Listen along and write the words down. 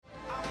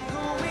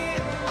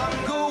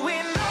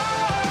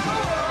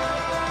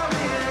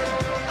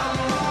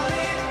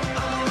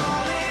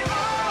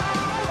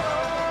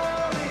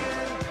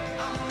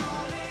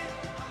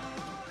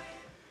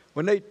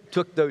When they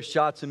took those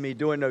shots of me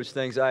doing those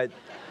things, I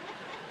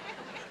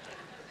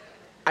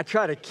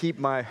try to keep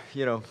my,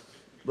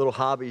 little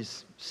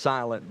hobbies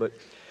silent. But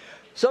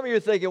some of you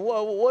are thinking,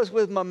 well, what's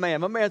with my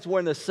man? My man's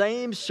wearing the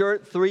same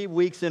shirt 3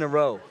 weeks in a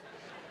row.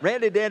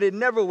 Randy Dandy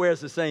never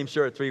wears the same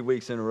shirt 3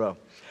 weeks in a row.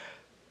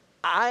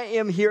 I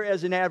am here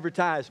as an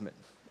advertisement,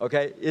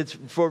 okay? It's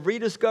for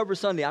Rediscover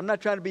Sunday. I'm not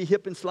trying to be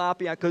hip and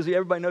sloppy because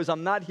everybody knows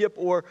I'm not hip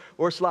or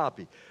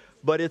sloppy.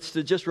 But it's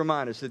to just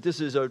remind us that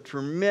this is a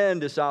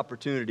tremendous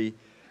opportunity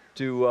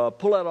to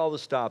pull out all the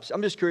stops.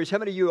 I'm just curious, how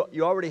many of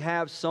you already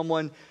have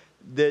someone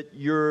that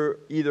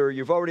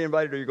you've already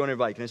invited or you're going to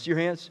invite? Can I see your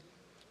hands?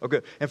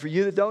 Okay. And for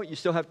you that don't, you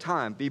still have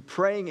time. Be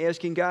praying,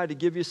 asking God to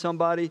give you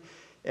somebody,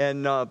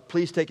 and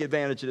please take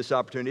advantage of this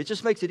opportunity. It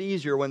just makes it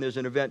easier when there's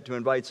an event to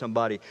invite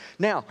somebody.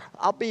 Now,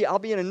 I'll be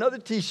in another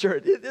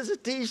T-shirt. This is a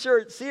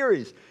T-shirt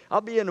series. I'll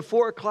be in a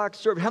 4 o'clock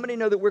service. How many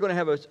know that we're going to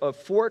have a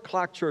 4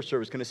 o'clock church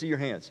service? Can I see your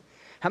hands?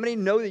 How many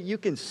know that you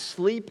can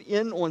sleep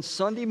in on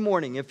Sunday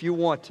morning if you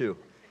want to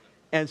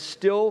and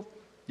still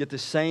get the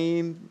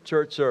same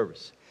church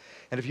service?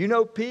 And if you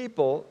know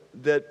people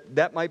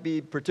that might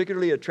be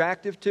particularly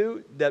attractive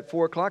to, that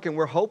 4 o'clock, and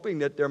we're hoping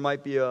that there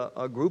might be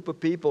a group of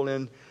people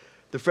in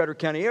the Frederick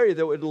County area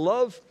that would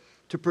love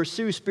to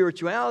pursue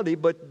spirituality,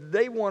 but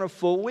they want a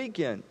full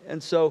weekend.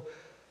 And so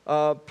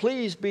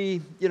please be,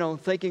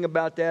 thinking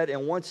about that.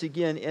 And once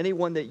again,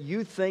 anyone that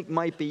you think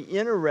might be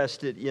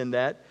interested in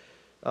that,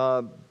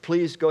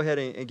 please go ahead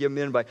and give them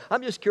an invite.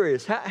 I'm just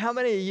curious, how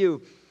many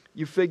of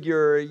you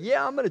figure,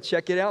 yeah, I'm going to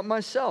check it out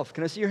myself?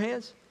 Can I see your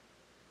hands?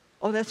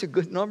 Oh, that's a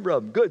good number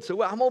of them. Good.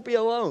 So I won't be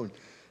alone.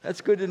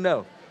 That's good to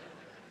know.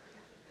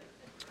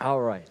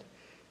 All right.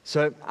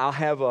 So I'll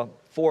have a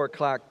 4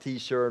 o'clock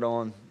T-shirt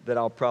on that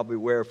I'll probably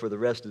wear for the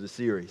rest of the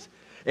series.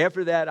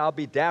 After that, I'll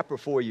be dapper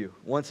for you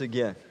once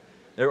again,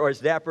 or as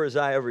dapper as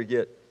I ever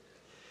get.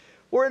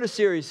 We're in a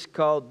series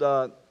called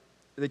The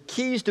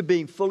Keys to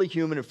Being Fully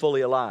Human and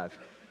Fully Alive.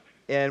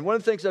 And one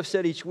of the things I've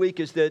said each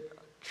week is that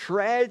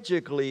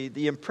tragically,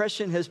 the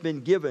impression has been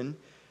given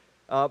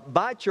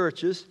by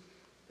churches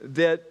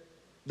that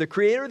the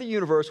creator of the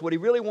universe, what he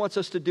really wants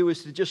us to do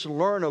is to just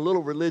learn a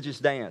little religious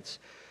dance.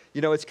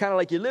 It's kind of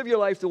like you live your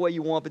life the way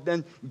you want, but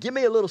then give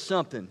me a little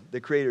something,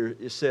 the creator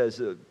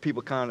says.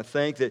 People kind of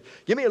think that,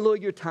 give me a little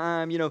of your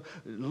time,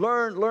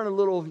 learn a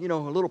little,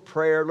 a little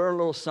prayer, learn a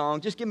little song,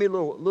 just give me a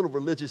little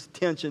religious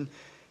attention,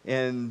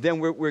 and then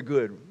we're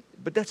good.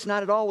 But that's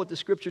not at all what the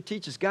Scripture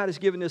teaches. God has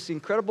given us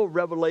incredible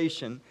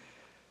revelation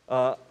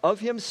of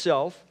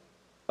Himself,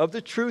 of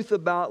the truth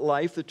about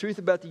life, the truth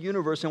about the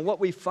universe. And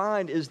what we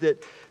find is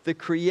that the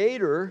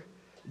Creator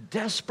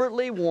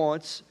desperately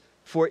wants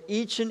for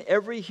each and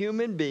every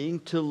human being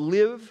to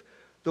live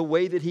the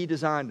way that He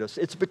designed us.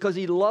 It's because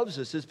He loves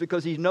us. It's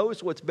because He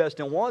knows what's best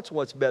and wants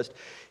what's best.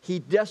 He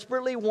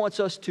desperately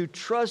wants us to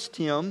trust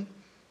Him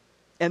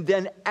and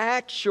then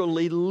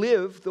actually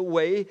live the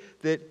way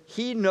that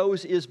He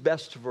knows is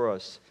best for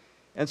us.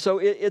 And so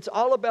it's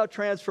all about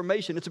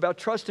transformation. It's about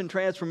trust and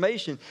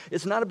transformation.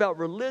 It's not about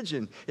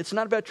religion. It's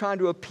not about trying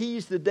to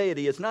appease the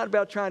deity. It's not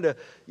about trying to,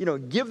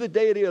 give the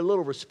deity a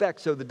little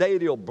respect so the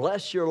deity will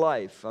bless your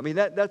life. I mean,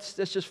 that's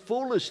just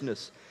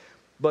foolishness.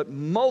 But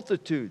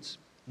multitudes,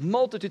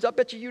 I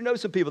bet you know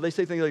some people, they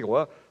say things like,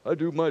 well, I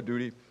do my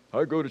duty.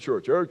 I go to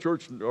church. Our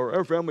church or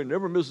our family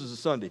never misses a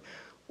Sunday.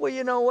 Well,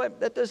 you know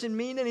what? That doesn't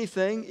mean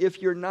anything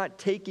if you're not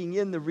taking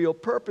in the real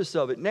purpose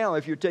of it. Now,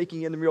 if you're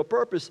taking in the real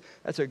purpose,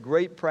 that's a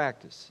great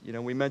practice.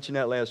 We mentioned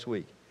that last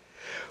week.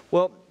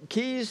 Well,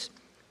 keys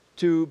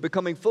to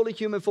becoming fully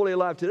human, fully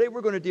alive. Today,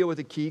 we're going to deal with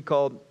a key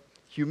called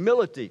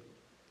humility.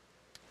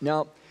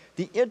 Now,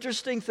 the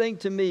interesting thing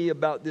to me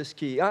about this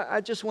key, I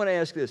just want to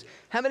ask this.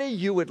 How many of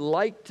you would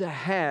like to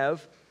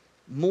have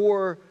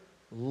more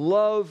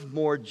love,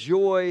 more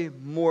joy,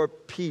 more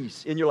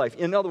peace in your life?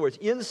 In other words,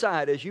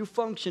 inside, as you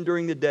function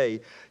during the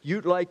day,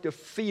 you'd like to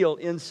feel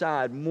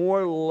inside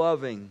more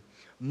loving,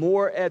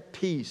 more at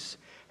peace,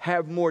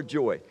 have more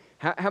joy.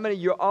 How many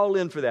of you are all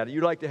in for that?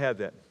 You'd like to have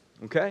that,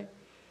 okay?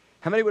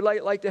 How many would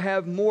like to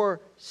have more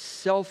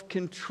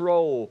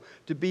self-control,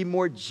 to be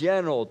more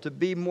gentle, to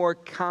be more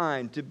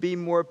kind, to be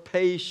more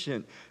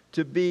patient,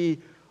 to be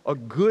a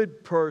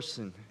good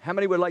person? How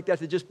many would like that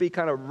to just be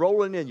kind of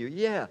rolling in you?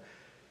 Yeah.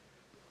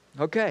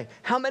 Okay.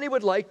 How many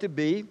would like to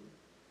be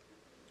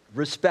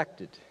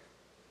respected?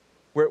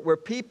 Where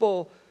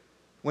people,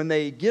 when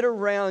they get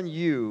around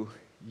you,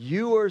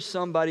 you are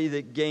somebody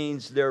that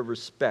gains their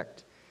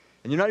respect.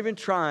 And you're not even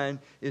trying,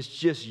 it's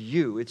just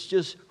you. It's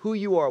just who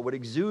you are, what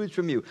exudes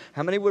from you.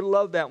 How many would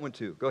love that one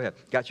too? Go ahead.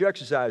 Got your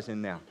exercise in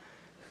now.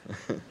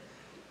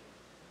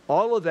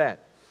 All of that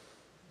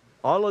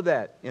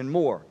and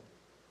more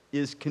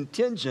is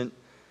contingent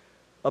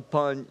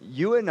upon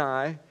you and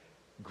I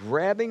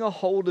grabbing a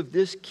hold of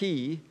this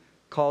key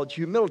called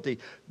humility.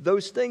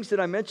 Those things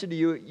that I mentioned to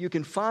you, you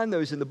can find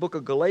those in the book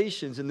of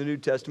Galatians in the New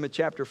Testament,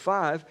 chapter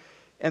 5,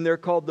 and they're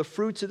called the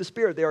fruits of the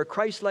Spirit. They are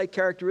Christ-like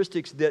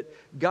characteristics that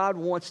God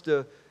wants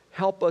to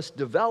help us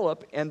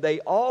develop, and they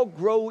all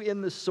grow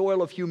in the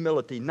soil of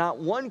humility. Not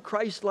one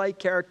Christ-like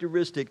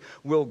characteristic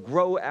will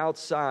grow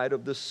outside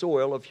of the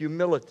soil of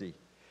humility.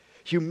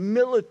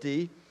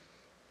 Humility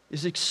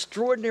is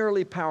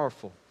extraordinarily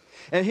powerful.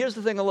 And here's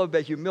the thing I love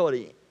about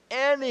humility.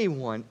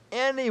 Anyone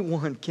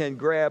can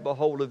grab a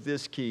hold of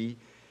this key.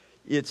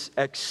 It's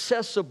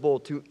accessible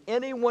to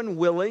anyone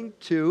willing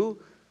to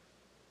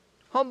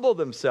humble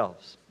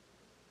themselves.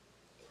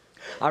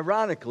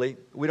 Ironically,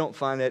 we don't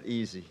find that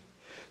easy.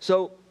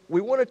 So we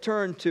want to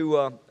turn to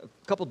a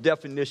couple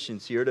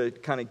definitions here to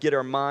kind of get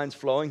our minds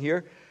flowing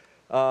here.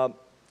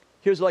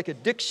 Here's like a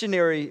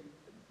dictionary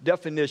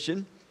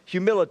definition.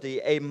 Humility,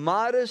 a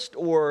modest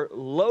or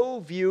low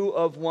view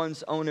of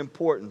one's own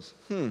importance.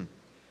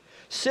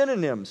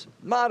 Synonyms,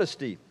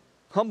 modesty,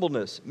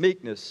 humbleness,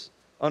 meekness,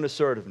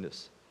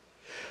 unassertiveness.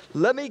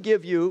 Let me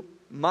give you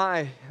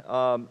my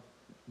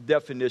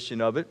definition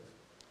of it.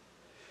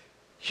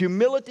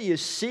 Humility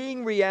is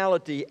seeing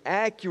reality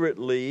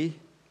accurately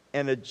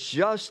and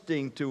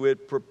adjusting to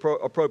it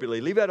appropriately.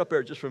 Leave that up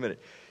there just for a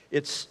minute.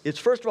 It's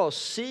first of all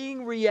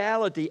seeing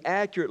reality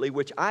accurately,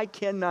 which I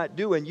cannot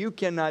do and you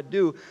cannot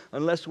do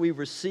unless we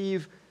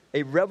receive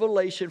a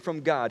revelation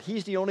from God.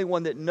 He's the only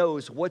one that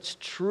knows what's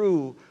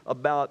true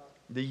about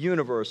the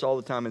universe all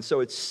the time. And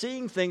so it's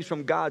seeing things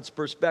from God's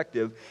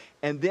perspective,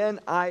 and then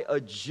I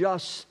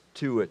adjust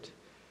to it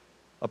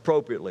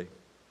appropriately.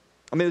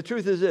 I mean, the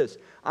truth is this.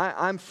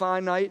 I'm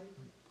finite,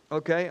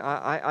 okay?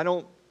 I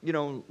don't,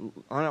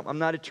 I'm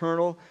not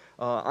eternal.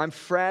 I'm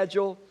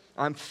fragile.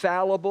 I'm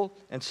fallible,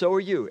 and so are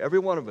you, every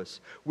one of us.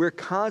 We're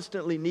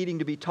constantly needing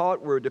to be taught.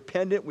 We're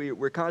dependent.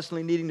 We're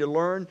constantly needing to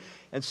learn.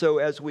 And so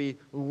as we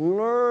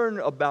learn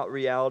about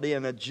reality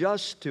and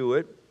adjust to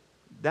it,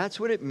 that's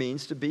what it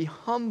means to be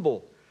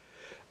humble.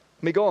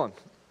 Let me go on.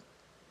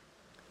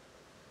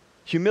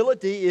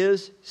 Humility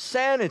is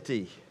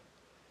sanity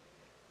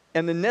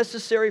and the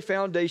necessary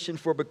foundation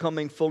for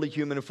becoming fully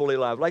human and fully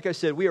alive. Like I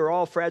said, we are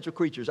all fragile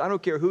creatures. I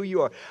don't care who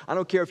you are. I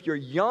don't care if you're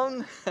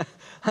young.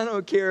 I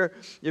don't care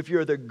if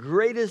you're the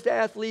greatest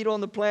athlete on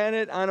the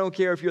planet. I don't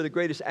care if you're the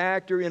greatest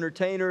actor,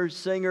 entertainer,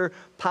 singer,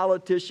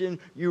 politician,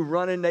 you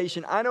run a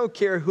nation. I don't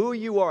care who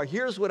you are.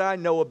 Here's what I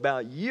know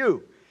about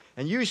you.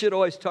 And you should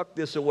always tuck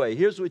this away.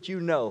 Here's what you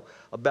know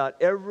about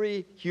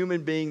every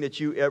human being that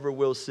you ever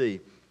will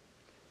see.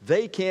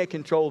 They can't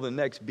control the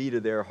next beat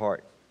of their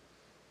heart.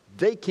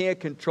 They can't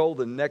control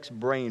the next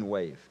brain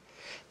wave.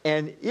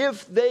 And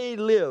if they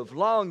live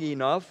long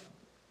enough,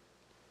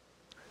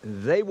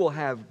 they will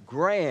have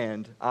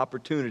grand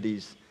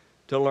opportunities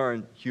to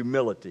learn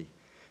humility.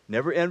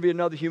 Never envy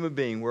another human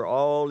being. We're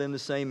all in the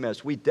same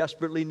mess. We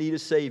desperately need a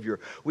Savior.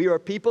 We are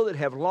people that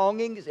have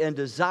longings and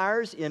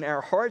desires in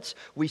our hearts.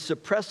 We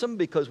suppress them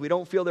because we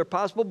don't feel they're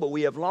possible, but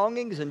we have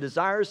longings and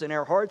desires in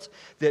our hearts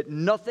that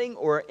nothing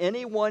or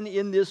anyone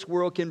in this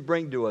world can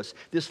bring to us.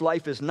 This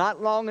life is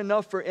not long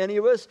enough for any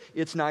of us.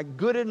 It's not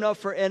good enough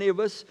for any of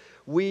us.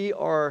 We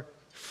are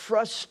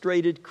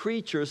frustrated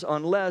creatures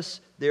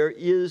unless there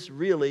is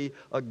really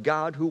a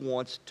God who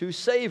wants to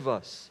save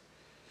us.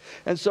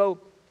 And so,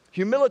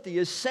 humility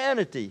is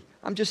sanity.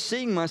 I'm just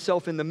seeing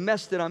myself in the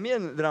mess that I'm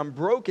in, that I'm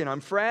broken, I'm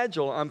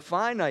fragile, I'm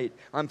finite,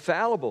 I'm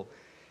fallible.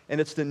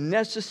 And it's the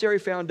necessary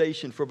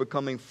foundation for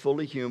becoming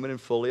fully human and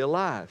fully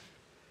alive.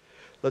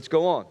 Let's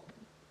go on.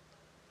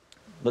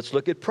 Let's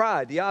look at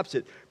pride, the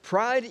opposite.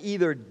 Pride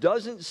either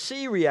doesn't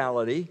see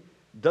reality,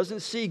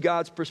 doesn't see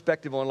God's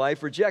perspective on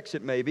life, rejects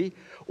it maybe,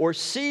 or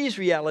sees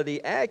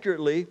reality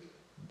accurately,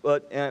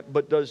 but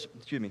does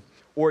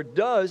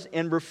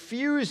and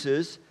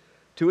refuses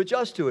to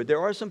adjust to it. There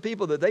are some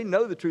people that they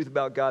know the truth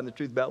about God and the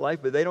truth about life,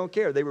 but they don't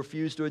care. They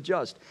refuse to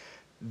adjust.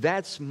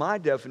 That's my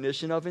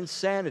definition of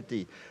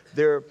insanity.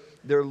 They're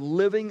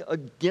living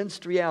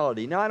against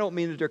reality. Now, I don't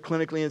mean that they're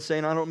clinically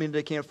insane. I don't mean that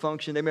they can't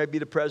function. They may be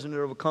the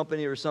president of a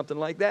company or something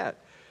like that.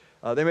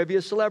 They may be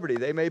a celebrity.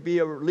 They may be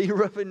a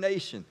leader of a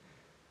nation.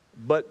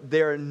 But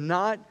they're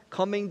not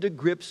coming to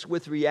grips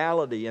with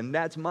reality, and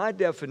that's my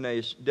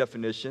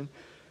definition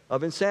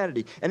of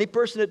insanity. Any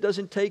person that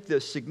doesn't take the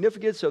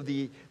significance of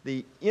the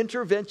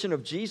intervention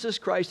of Jesus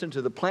Christ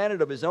into the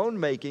planet of his own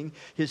making,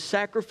 his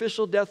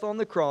sacrificial death on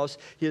the cross,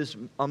 his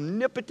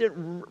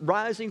omnipotent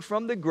rising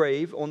from the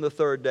grave on the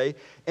third day,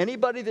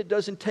 anybody that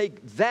doesn't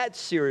take that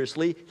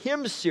seriously,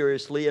 him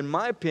seriously, in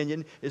my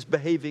opinion, is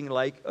behaving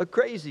like a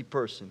crazy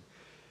person.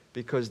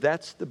 Because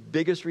that's the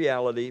biggest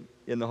reality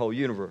in the whole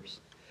universe.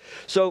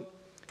 So,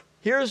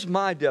 here's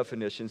my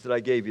definitions that I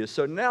gave you.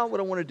 So now what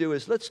I want to do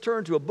is let's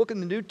turn to a book in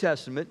the New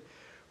Testament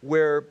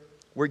where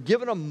we're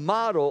given a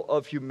model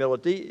of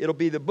humility. It'll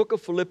be the book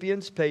of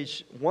Philippians,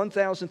 page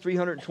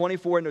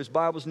 1324 in those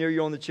Bibles near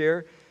you on the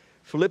chair.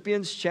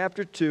 Philippians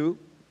chapter 2,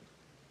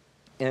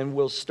 and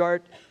we'll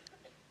start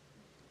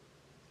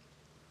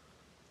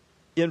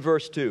in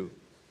verse 2.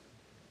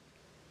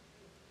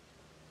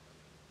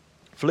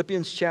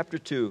 Philippians chapter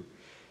 2,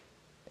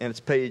 and it's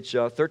page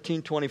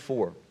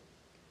 1324.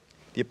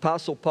 The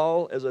Apostle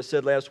Paul, as I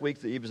said last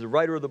week, he was the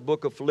writer of the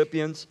book of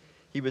Philippians.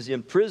 He was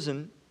in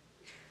prison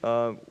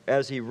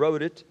as he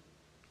wrote it.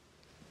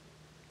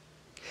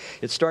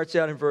 It starts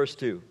out in verse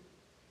 2.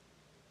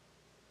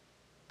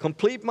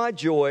 Complete my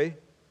joy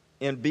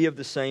and be of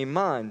the same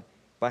mind,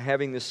 by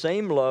having the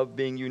same love,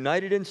 being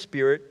united in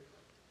spirit,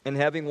 and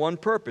having one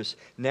purpose.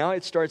 Now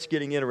it starts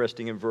getting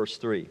interesting in verse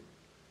 3.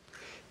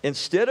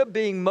 Instead of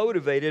being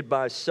motivated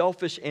by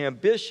selfish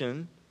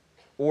ambition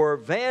or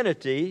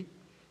vanity,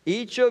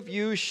 each of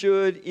you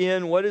should,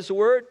 in, what is the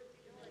word?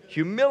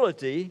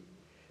 Humility,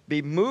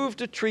 be moved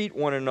to treat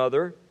one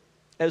another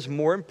as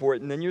more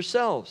important than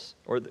yourselves,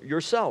 or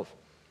yourself.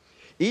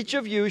 Each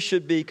of you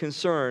should be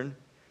concerned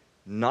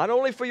not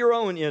only for your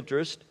own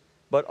interest,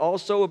 but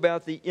also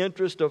about the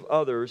interest of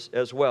others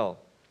as well.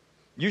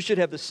 You should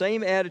have the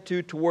same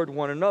attitude toward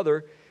one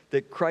another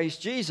that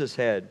Christ Jesus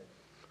had,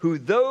 who,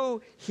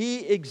 though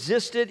he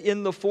existed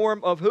in the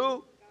form of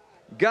who?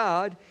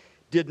 God,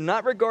 did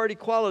not regard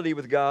equality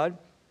with God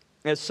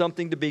as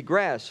something to be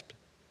grasped,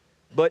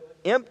 but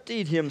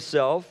emptied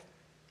himself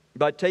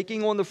by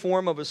taking on the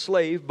form of a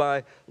slave,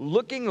 by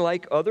looking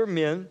like other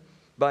men,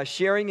 by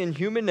sharing in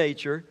human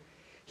nature.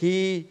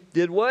 He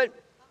did what?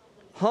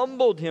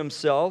 Humbled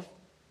himself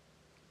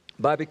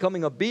by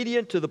becoming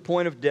obedient to the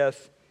point of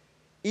death,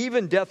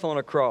 even death on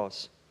a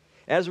cross.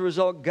 As a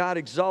result, God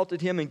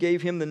exalted him and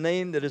gave him the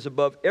name that is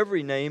above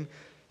every name,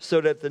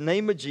 so that at the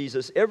name of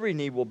Jesus every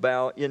knee will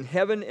bow in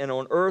heaven and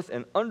on earth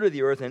and under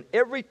the earth, and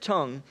every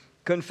tongue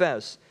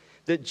confess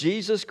that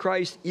Jesus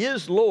Christ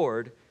is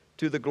Lord,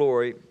 to the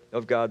glory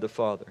of God the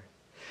Father.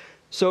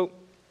 So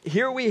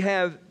here we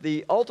have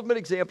the ultimate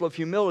example of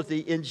humility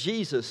in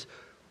Jesus.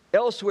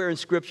 Elsewhere in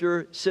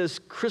Scripture it says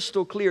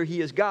crystal clear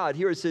he is God.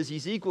 Here it says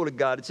he's equal to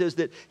God. It says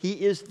that he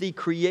is the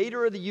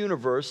creator of the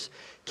universe,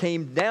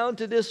 came down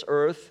to this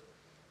earth,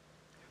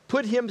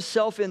 put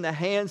himself in the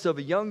hands of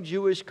a young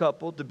Jewish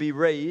couple to be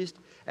raised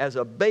as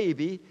a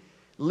baby,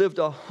 lived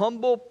a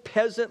humble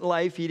peasant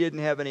life. He didn't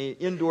have any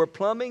indoor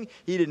plumbing.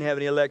 He didn't have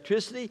any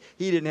electricity.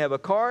 He didn't have a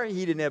car.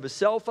 He didn't have a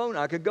cell phone.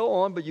 I could go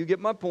on, but you get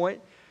my point.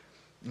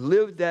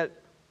 Lived that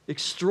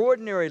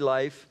extraordinary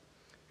life.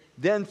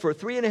 Then for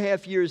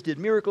 3.5 years did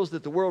miracles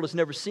that the world has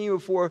never seen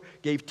before,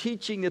 gave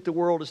teaching that the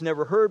world has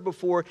never heard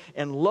before,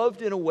 and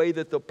loved in a way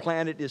that the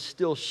planet is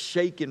still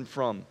shaken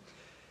from.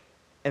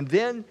 And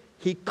then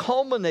he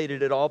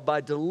culminated it all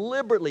by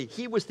deliberately,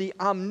 he was the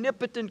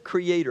omnipotent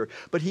creator,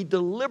 but he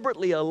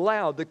deliberately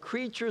allowed the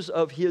creatures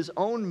of his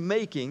own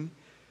making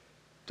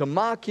to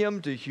mock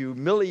him, to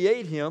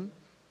humiliate him,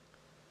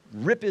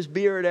 rip his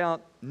beard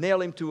out,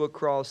 nail him to a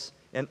cross,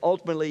 and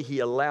ultimately he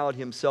allowed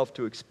himself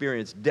to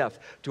experience death,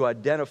 to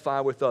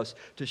identify with us,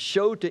 to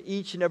show to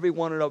each and every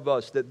one of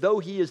us that though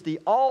he is the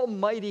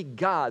almighty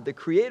God, the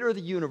creator of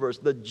the universe,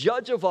 the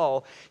judge of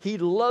all, he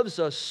loves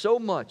us so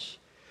much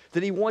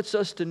that he wants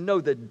us to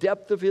know the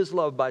depth of his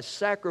love by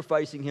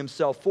sacrificing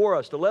himself for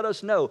us, to let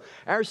us know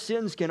our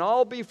sins can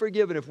all be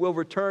forgiven if we'll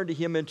return to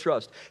him in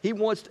trust. He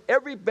wants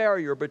every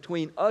barrier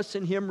between us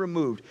and him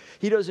removed.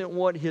 He doesn't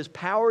want his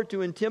power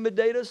to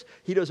intimidate us.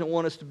 He doesn't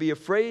want us to be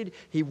afraid.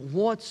 He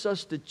wants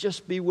us to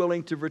just be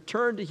willing to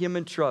return to him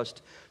in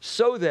trust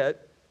so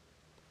that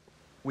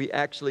we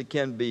actually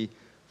can be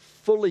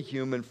fully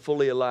human,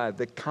 fully alive,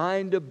 the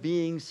kind of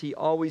beings he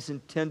always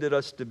intended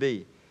us to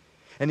be.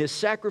 And his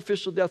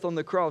sacrificial death on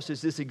the cross is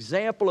this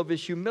example of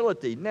his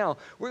humility. Now,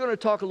 we're going to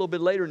talk a little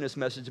bit later in this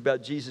message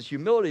about Jesus'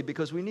 humility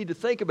because we need to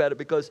think about it,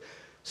 because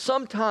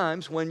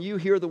sometimes when you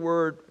hear the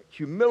word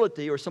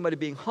humility or somebody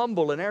being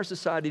humble in our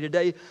society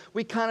today,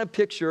 we kind of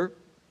picture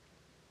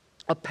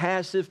a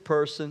passive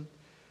person,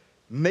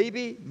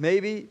 maybe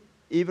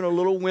even a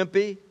little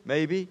wimpy,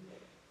 maybe.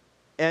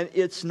 And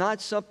it's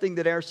not something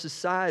that our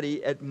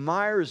society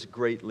admires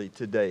greatly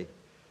today.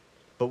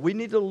 But we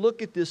need to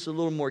look at this a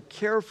little more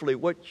carefully,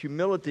 what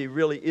humility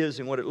really is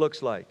and what it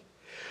looks like.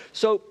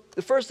 So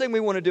the first thing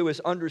we want to do is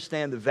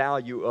understand the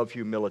value of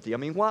humility. I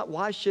mean,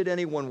 why should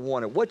anyone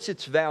want it? What's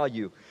its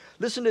value?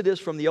 Listen to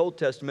this from the Old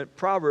Testament,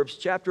 Proverbs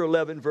chapter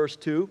 11, verse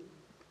 2.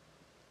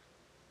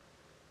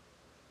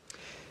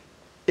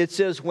 It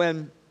says,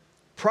 when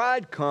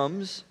pride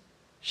comes,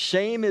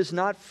 shame is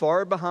not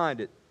far behind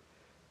it,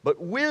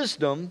 but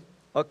wisdom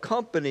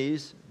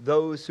accompanies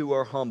those who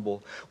are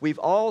humble. We've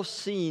all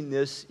seen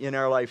this in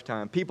our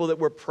lifetime. People that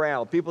were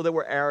proud, people that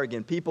were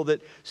arrogant, people that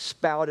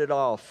spouted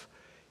off,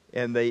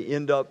 and they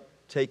end up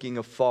taking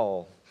a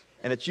fall.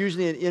 And it's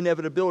usually an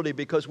inevitability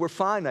because we're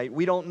finite.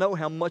 We don't know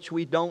how much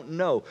we don't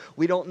know.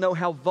 We don't know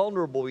how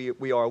vulnerable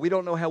we are. We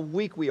don't know how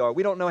weak we are.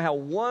 We don't know how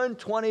one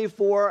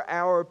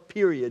 24-hour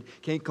period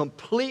can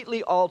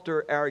completely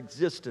alter our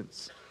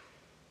existence.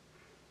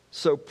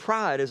 So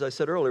pride, as I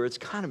said earlier, it's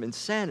kind of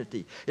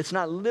insanity. It's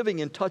not living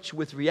in touch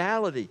with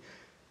reality,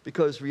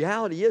 because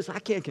reality is I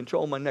can't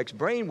control my next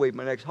brainwave,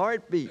 my next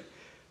heartbeat.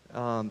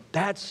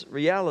 That's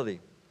reality.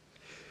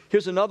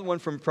 Here's another one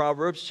from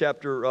Proverbs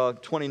chapter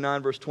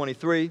 29, verse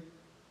 23.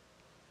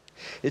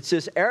 It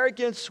says,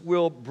 arrogance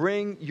will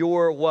bring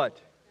your what?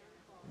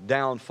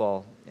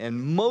 Downfall.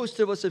 And most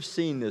of us have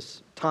seen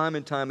this time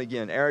and time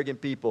again.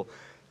 Arrogant people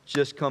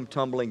just come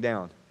tumbling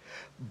down.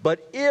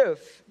 But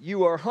if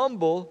you are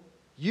humble,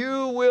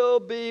 you will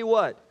be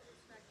what?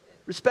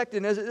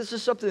 Respected, this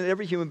is something that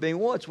every human being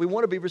wants. We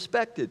want to be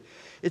respected.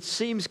 It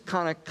seems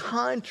kind of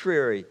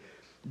contrary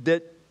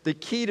that the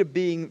key to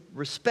being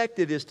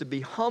respected is to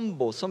be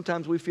humble.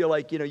 Sometimes we feel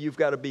like, you've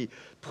got to be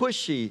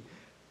pushy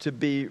to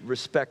be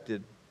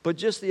respected. But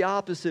just the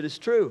opposite is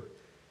true.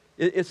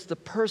 It's the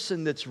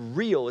person that's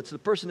real. It's the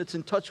person that's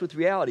in touch with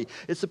reality.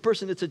 It's the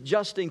person that's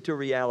adjusting to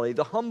reality.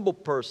 The humble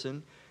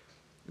person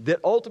that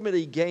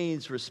ultimately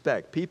gains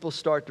respect. People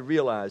start to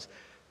realize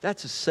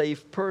that's a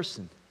safe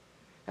person.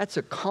 That's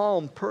a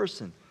calm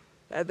person.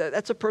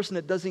 That's a person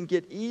that doesn't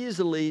get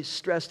easily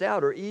stressed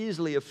out or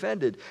easily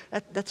offended.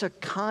 That's a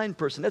kind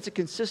person. That's a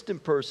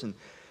consistent person.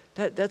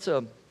 That's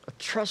a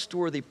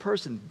trustworthy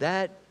person.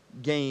 That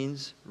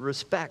gains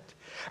respect.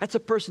 That's a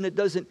person that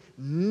doesn't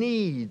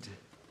need.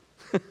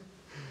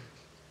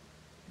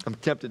 I'm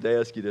tempted to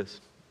ask you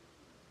this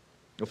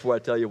before I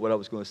tell you what I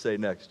was going to say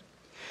next.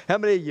 How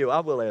many of you, I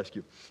will ask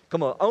you,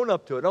 come on, own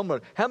up to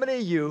it. How many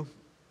of you,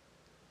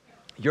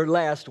 your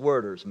last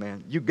worders,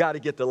 man, you got to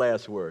get the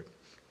last word.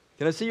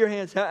 Can I see your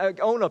hands?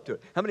 Own up to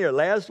it. How many are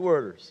last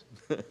worders?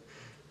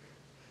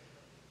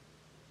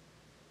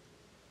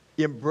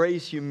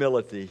 Embrace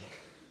humility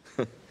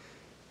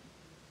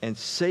and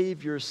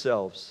save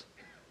yourselves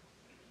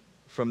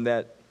from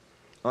that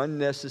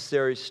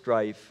unnecessary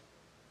strife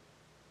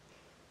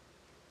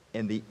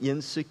and the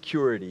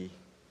insecurity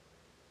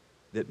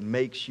that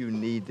makes you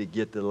need to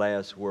get the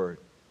last word.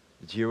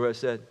 Did you hear what I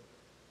said?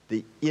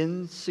 The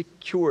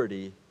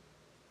insecurity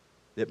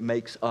that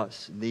makes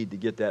us need to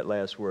get that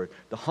last word.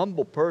 The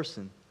humble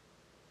person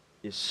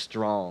is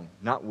strong,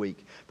 not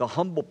weak. The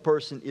humble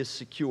person is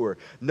secure,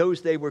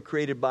 knows they were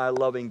created by a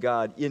loving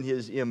God in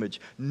His image,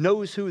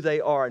 knows who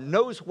they are,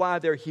 knows why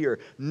they're here,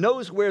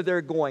 knows where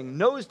they're going,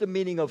 knows the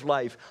meaning of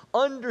life,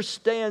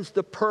 understands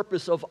the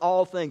purpose of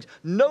all things,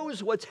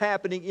 knows what's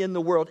happening in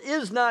the world,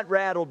 is not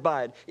rattled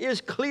by it,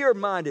 is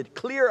clear-minded,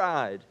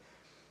 clear-eyed.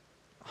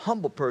 A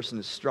humble person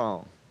is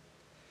strong.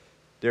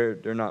 They're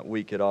not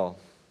weak at all.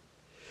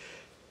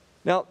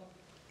 Now,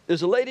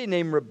 there's a lady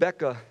named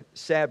Rebecca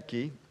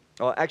Sabke.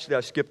 Actually, I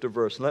skipped a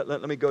verse.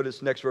 Let me go to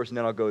this next verse, and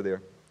then I'll go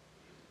there.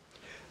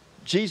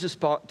 Jesus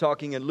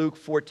talking in Luke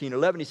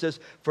 14:11, He says,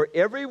 "For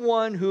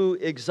everyone who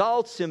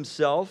exalts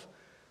himself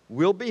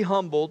will be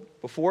humbled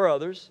before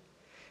others,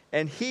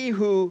 and he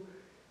who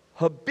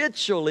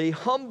habitually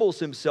humbles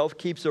himself,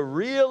 keeps a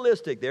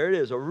realistic, there it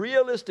is, a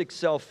realistic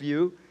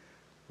self-view,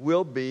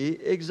 will be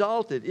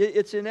exalted."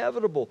 It's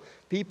inevitable.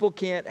 People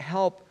can't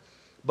help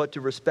but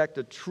to respect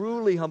a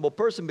truly humble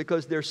person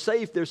because they're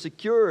safe, they're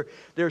secure,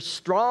 they're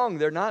strong,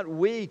 they're not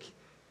weak,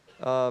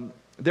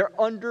 they're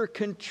under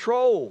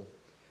control,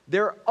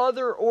 they're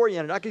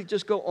other-oriented. I could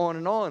just go on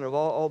and on of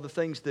all the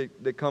things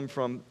that come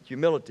from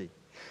humility.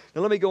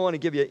 Now let me go on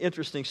and give you an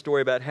interesting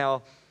story about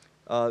how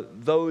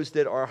those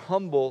that are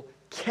humble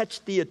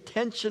catch the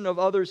attention of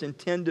others and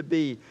tend to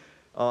be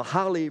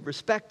highly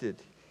respected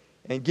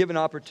and given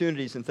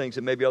opportunities and things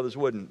that maybe others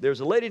wouldn't. There's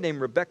a lady named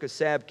Rebecca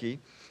Sabke,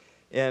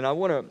 and I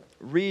want to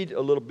read a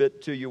little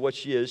bit to you what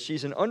she is.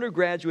 She's an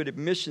undergraduate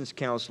admissions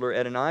counselor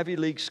at an Ivy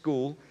League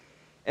school,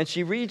 and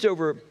she reads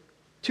over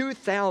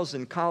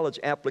 2,000 college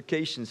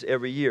applications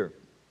every year.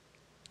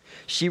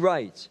 She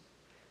writes,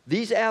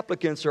 "These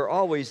applicants are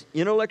always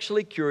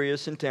intellectually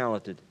curious and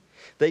talented.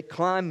 They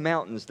climb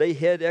mountains, they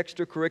head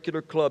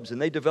extracurricular clubs,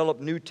 and they develop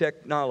new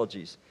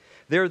technologies.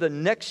 They're the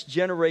next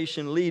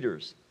generation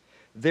leaders.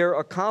 Their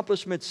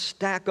accomplishments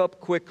stack up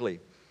quickly.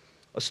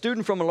 A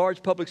student from a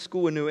large public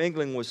school in New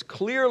England was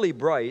clearly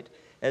bright,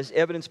 as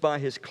evidenced by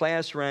his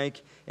class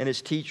rank and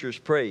his teacher's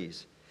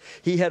praise.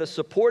 He had a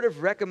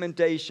supportive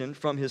recommendation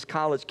from his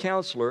college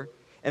counselor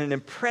and an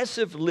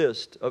impressive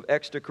list of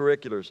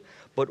extracurriculars.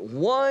 But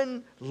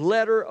one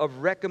letter of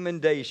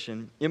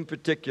recommendation in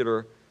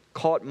particular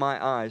caught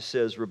my eye,"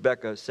 says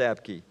Rebecca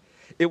Sabke.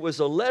 "It was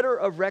a letter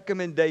of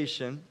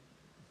recommendation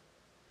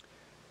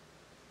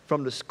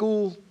from the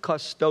school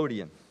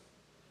custodian."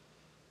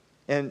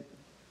 And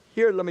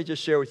here, let me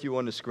just share with you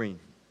on the screen.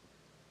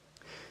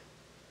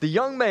 "The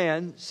young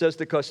man," says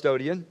the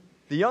custodian,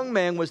 "the young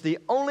man was the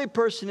only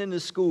person in the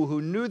school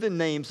who knew the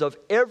names of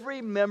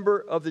every member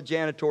of the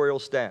janitorial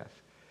staff.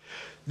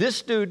 This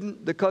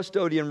student," the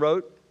custodian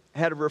wrote,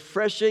 "had a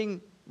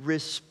refreshing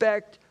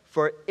respect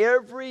for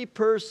every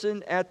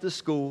person at the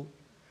school,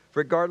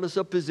 regardless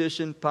of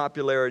position,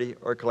 popularity,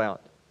 or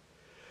clout."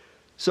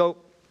 So,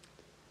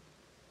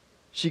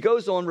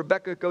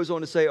 Rebecca goes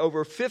on to say,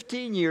 "Over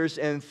 15 years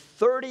and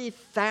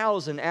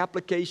 30,000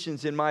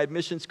 applications in my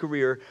admissions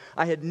career,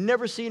 I had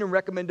never seen a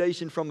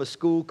recommendation from a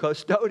school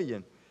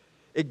custodian.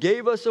 It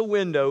gave us a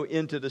window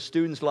into the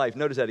student's life."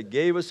 Notice that. It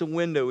gave us a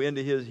window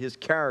into his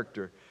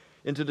character,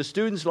 into the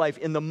student's life.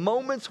 In the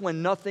moments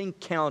when nothing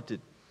counted,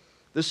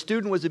 the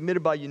student was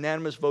admitted by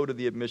unanimous vote of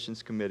the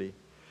admissions committee.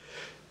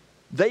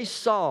 They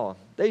saw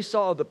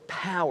the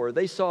power,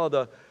 they saw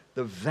the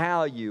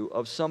value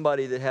of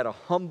somebody that had a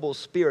humble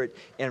spirit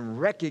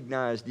and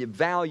recognized the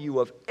value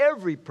of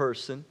every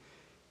person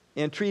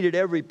and treated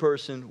every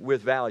person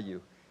with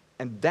value.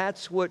 And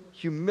that's what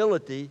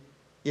humility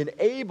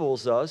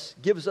enables us,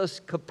 gives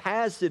us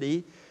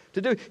capacity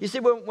to do. You see,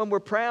 when we're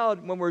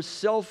proud, when we're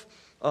so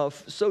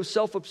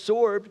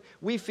self-absorbed,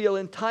 we feel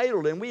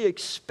entitled, and we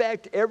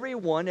expect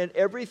everyone and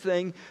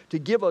everything to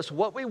give us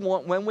what we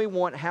want, when we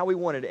want, how we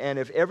want it. And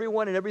if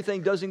everyone and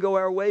everything doesn't go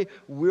our way,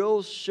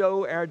 we'll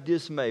show our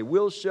dismay.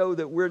 We'll show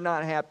that we're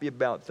not happy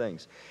about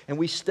things. And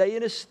we stay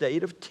in a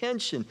state of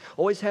tension,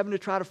 always having to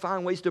try to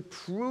find ways to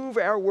prove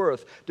our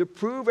worth, to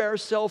prove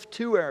ourselves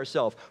to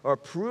ourselves, or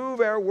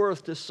prove our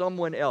worth to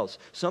someone else.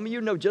 Some of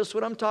you know just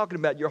what I'm talking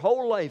about. Your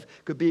whole life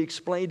could be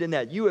explained in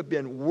that. You have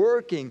been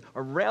working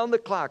around the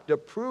clock to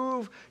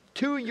prove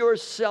to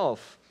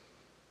yourself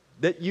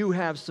that you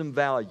have some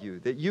value,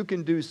 that you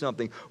can do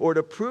something, or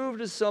to prove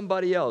to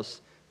somebody else.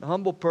 A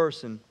humble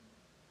person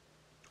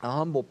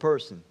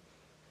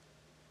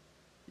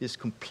is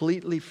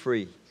completely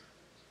free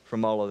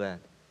from all of that.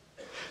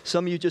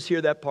 Some of you just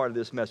hear that part of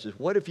this message.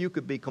 What if you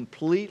could be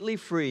completely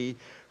free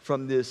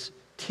from this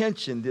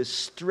tension, this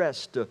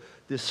stress,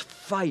 this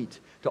fight,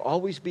 to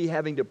always be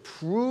having to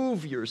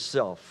prove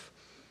yourself?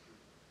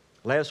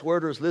 Last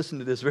worders, listen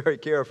to this very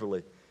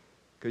carefully,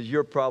 because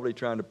you're probably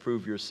trying to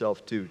prove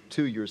yourself to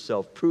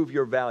yourself, prove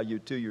your value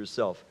to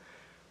yourself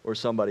or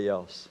somebody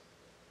else.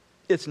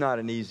 It's not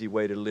an easy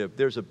way to live.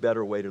 There's a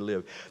better way to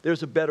live.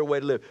 There's a better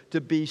way to live.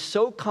 To be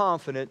so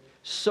confident,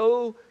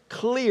 so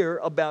clear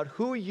about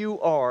who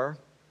you are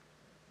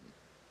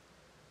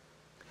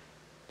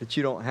that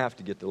you don't have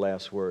to get the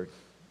last word.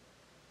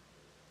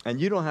 And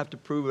you don't have to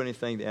prove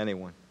anything to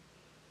anyone.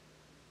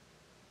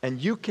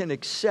 And you can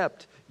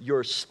accept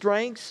your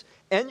strengths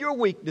and your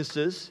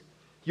weaknesses,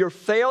 your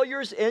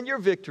failures and your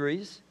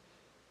victories,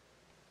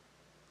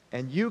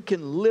 and you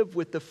can live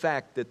with the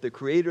fact that the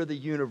Creator of the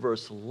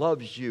universe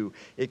loves you,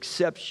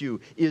 accepts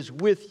you, is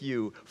with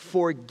you,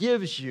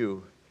 forgives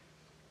you,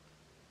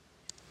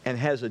 and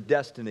has a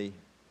destiny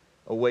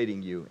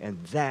awaiting you. And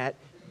that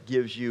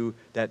gives you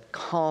that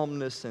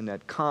calmness and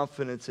that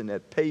confidence and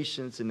that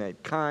patience and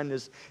that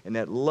kindness and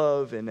that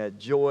love and that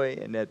joy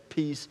and that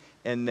peace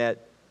and that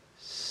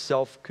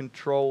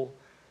self-control.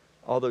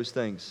 All those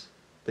things,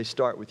 they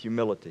start with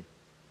humility.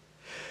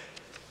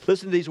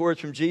 Listen to these words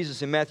from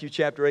Jesus in Matthew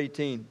chapter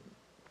 18.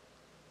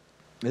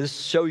 This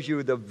shows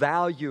you the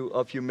value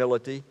of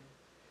humility.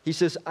 He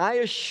says, I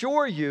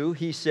assure you,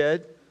 he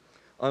said,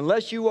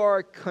 unless you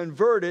are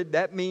converted,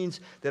 that means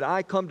that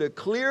I come to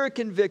clear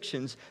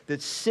convictions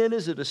that sin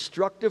is a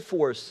destructive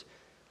force.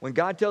 When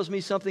God tells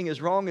me something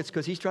is wrong, it's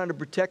because He's trying to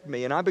protect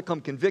me, and I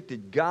become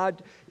convicted.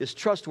 God is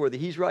trustworthy.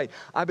 He's right.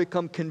 I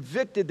become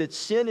convicted that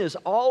sin is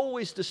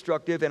always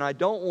destructive, and I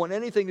don't want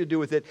anything to do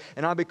with it,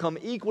 and I become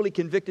equally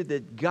convicted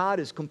that God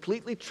is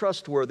completely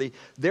trustworthy.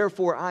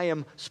 Therefore, I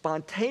am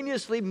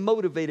spontaneously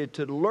motivated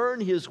to learn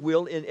His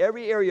will in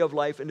every area of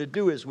life and to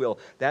do His will.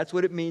 That's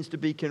what it means to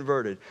be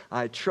converted.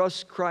 I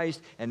trust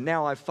Christ, and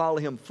now I follow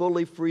Him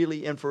fully,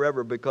 freely, and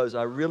forever because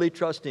I really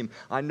trust Him.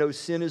 I know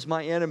sin is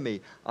my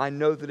enemy. I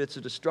know that it's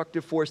a destructive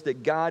force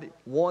that God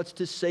wants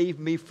to save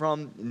me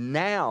from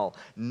now,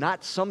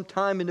 not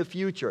sometime in the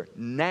future,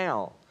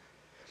 now.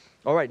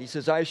 All right, he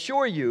says, I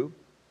assure you,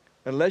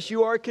 unless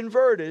you are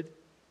converted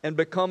and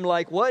become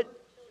like what?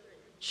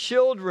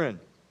 Children.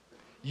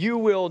 You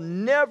will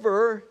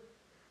never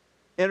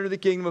enter the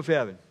kingdom of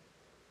heaven.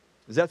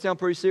 Does that sound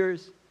pretty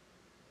serious?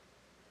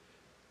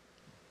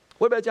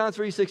 What about John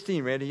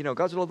 3:16, Randy? You know,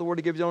 God so loved the world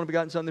to give His only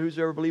begotten Son, that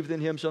whosoever believeth in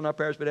Him shall not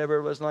perish but have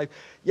everlasting life.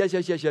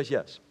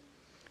 Yes.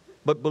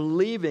 But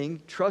believing,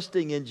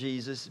 trusting in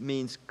Jesus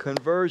means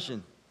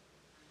conversion.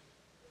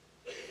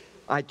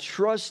 I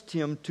trust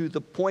Him to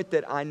the point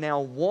that I now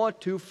want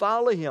to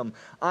follow Him.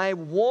 I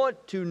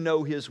want to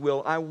know His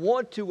will. I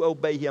want to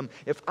obey Him.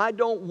 If I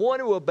don't want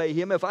to obey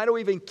Him, if I don't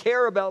even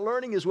care about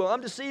learning His will, I'm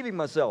deceiving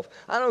myself.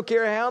 I don't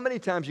care how many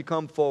times you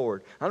come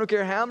forward. I don't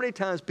care how many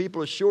times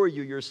people assure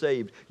you you're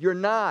saved. You're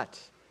not.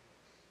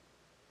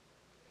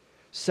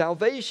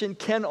 Salvation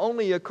can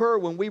only occur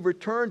when we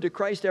return to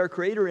Christ our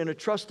Creator in a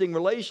trusting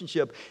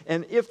relationship.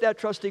 And if that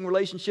trusting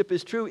relationship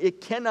is true, it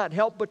cannot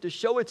help but to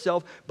show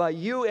itself by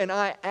you and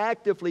I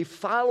actively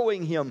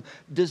following Him,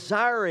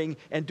 desiring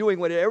and doing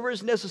whatever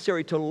is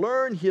necessary to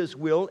learn His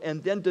will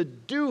and then to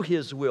do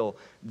His will.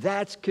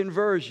 That's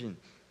conversion.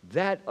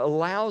 That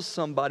allows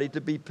somebody to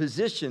be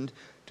positioned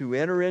to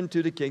enter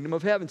into the kingdom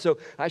of heaven. So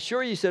I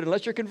assure you, he said,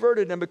 unless you're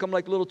converted and become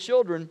like little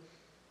children,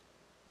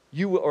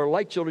 you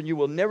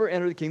will never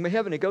enter the kingdom of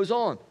heaven. It goes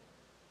on.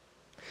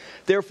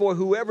 Therefore,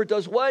 whoever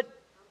does what?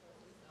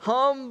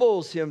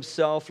 Humbles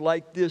himself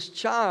like this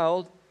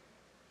child,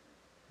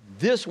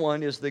 this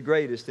one is the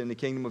greatest in the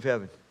kingdom of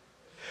heaven.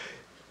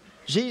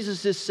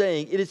 Jesus is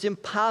saying it is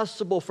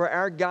impossible for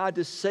our God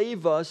to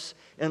save us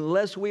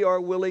unless we are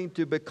willing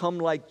to become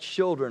like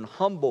children,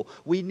 humble.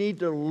 We need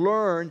to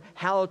learn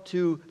how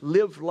to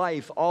live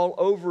life all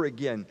over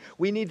again.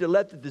 We need to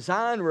let the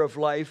designer of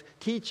life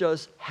teach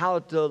us how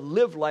to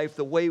live life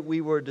the way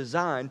we were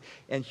designed.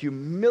 And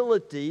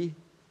humility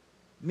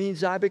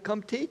means I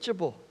become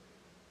teachable.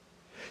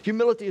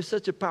 Humility is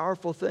such a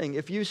powerful thing.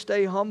 If you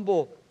stay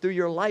humble through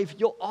your life,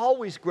 you'll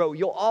always grow.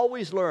 You'll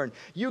always learn.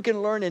 You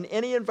can learn in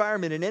any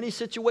environment, in any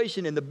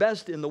situation, in the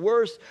best, in the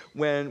worst.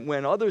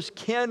 When others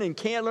can and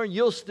can't learn,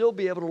 you'll still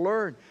be able to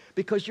learn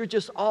because you're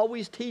just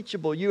always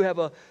teachable. You have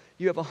a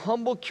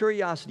humble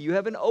curiosity. You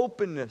have an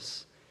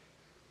openness.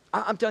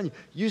 I'm telling you,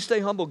 you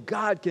stay humble,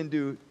 God can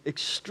do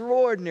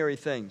extraordinary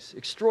things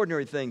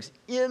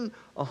in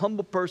a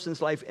humble person's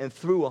life and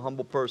through a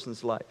humble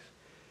person's life.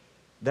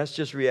 That's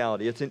just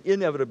reality. It's an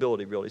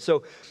inevitability, really.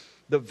 So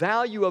the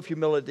value of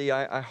humility,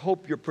 I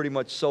hope you're pretty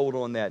much sold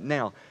on that.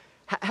 Now,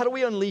 how do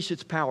we unleash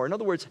its power? In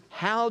other words,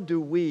 how do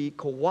we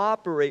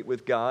cooperate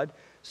with God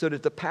so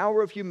that the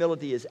power of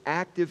humility is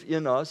active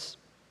in us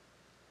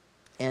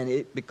and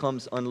it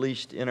becomes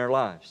unleashed in our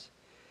lives?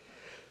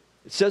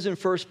 It says in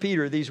 1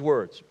 Peter these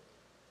words,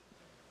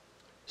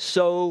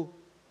 so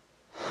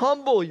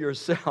humble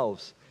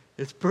yourselves.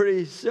 It's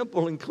pretty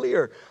simple and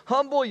clear.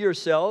 Humble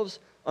yourselves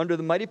under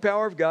the mighty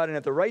power of God, and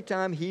at the right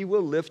time, He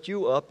will lift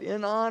you up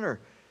in honor.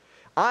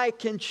 I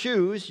can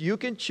choose, you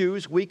can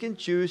choose, we can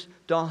choose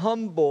to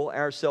humble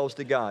ourselves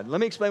to God. Let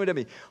me explain what that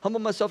means.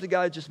 Humble myself to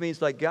God just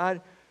means like,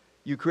 God,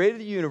 you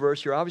created the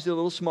universe. You're obviously a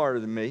little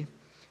smarter than me.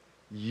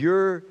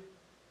 You're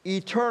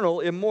eternal,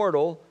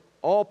 immortal,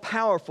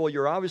 all-powerful.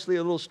 You're obviously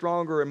a little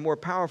stronger and more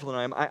powerful than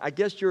I am. I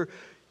guess you're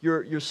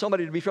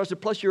somebody to be trusted.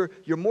 Plus, you're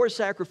more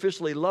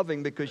sacrificially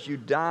loving because you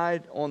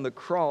died on the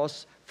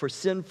cross for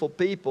sinful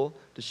people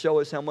to show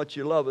us how much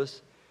you love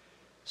us.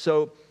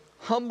 So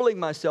humbling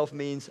myself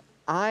means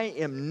I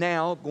am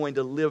now going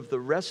to live the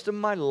rest of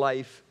my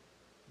life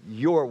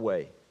your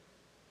way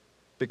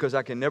because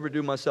I can never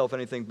do myself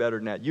anything better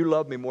than that. You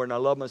love me more than I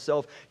love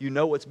myself. You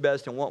know what's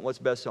best and want what's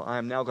best, so I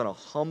am now going to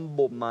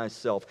humble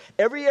myself.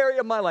 Every area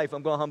of my life,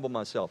 I'm going to humble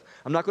myself.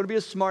 I'm not going to be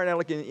a smart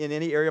aleck in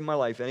any area of my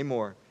life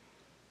anymore.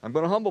 I'm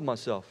going to humble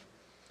myself.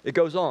 It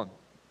goes on.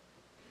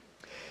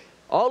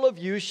 All of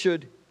you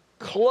should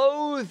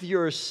clothe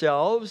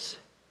yourselves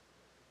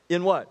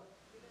in what?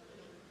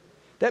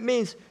 That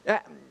means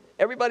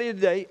everybody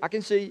today, I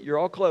can see you're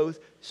all clothed.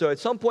 So at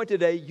some point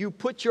today, you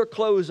put your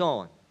clothes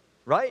on,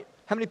 right?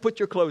 How many put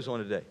your clothes on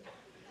today?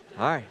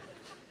 All right.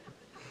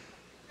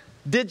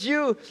 Did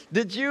you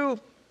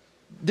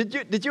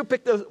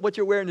pick what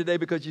you're wearing today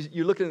because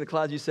you looked in the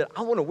closet and you said,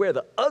 I want to wear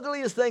the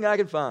ugliest thing I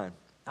can find.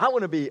 I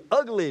want to be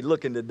ugly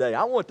looking today.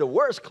 I want the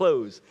worst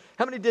clothes.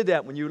 How many did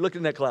that when you looked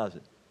in that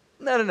closet?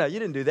 No, you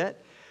didn't do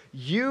that.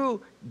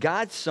 You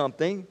got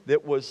something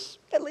that was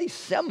at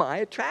least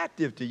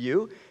semi-attractive to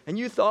you and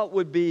you thought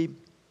would be,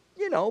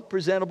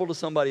 presentable to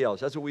somebody else.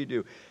 That's what we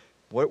do.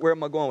 Where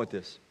am I going with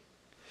this?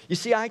 You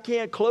see, I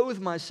can't clothe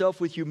myself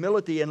with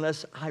humility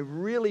unless I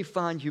really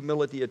find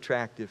humility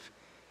attractive.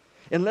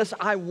 Unless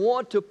I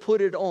want to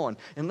put it on.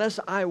 Unless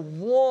I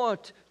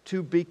want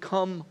to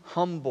become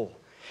humble.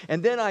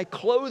 And then I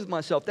clothe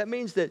myself. That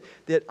means that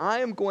I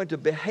am going to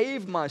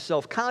behave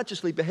myself,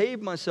 consciously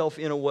behave myself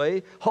in a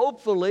way.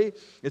 Hopefully,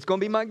 it's going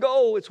to be my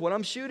goal. It's what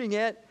I'm shooting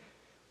at.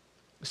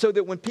 So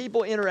that when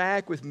people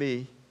interact with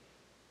me,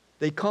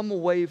 they come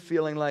away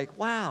feeling like,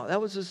 wow,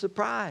 that was a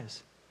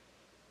surprise.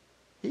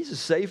 He's a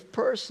safe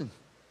person.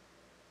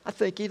 I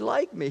think he'd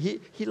like me.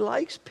 He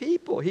likes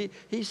people.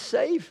 He's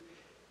safe.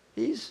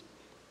 He's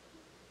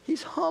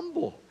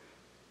humble.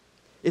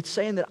 It's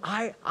saying that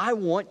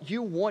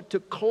you want to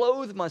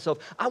clothe myself.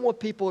 I want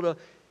people to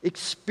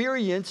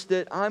experience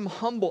that I'm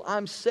humble,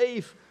 I'm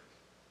safe,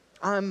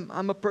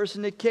 I'm a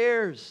person that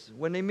cares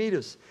when they meet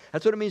us.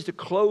 That's what it means to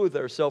clothe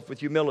ourselves with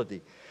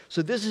humility.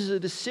 So this is a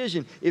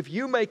decision. If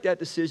you make that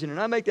decision and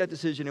I make that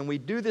decision and we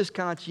do this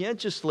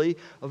conscientiously,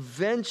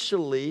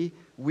 eventually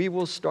we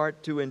will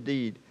start to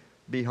indeed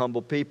be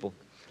humble people.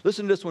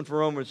 Listen to this one from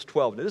Romans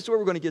 12. Now, this is where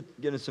we're going to get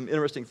into some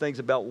interesting things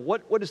about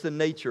what is the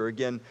nature,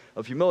 again,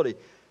 of humility.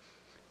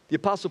 The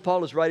Apostle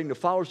Paul is writing to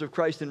followers of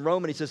Christ in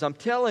Rome, and he says, I'm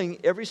telling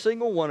every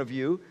single one of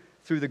you,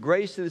 through the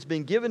grace that has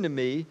been given to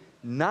me,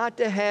 not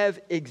to have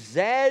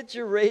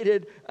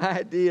exaggerated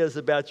ideas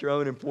about your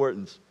own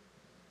importance.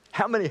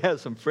 How many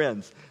have some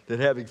friends that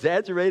have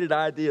exaggerated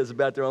ideas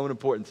about their own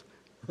importance?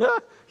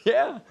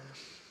 Yeah.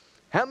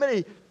 How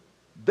many,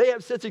 they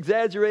have such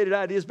exaggerated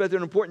ideas about their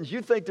own importance,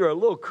 you think they're a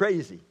little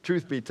crazy,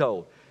 truth be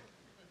told.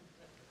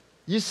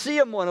 You see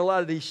them on a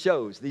lot of these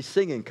shows, these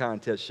singing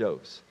contest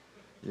shows,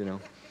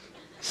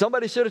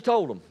 Somebody should have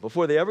told them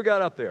before they ever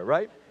got up there,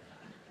 right?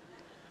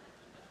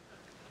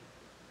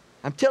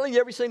 I'm telling you,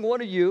 every single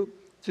one of you,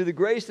 through the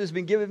grace that's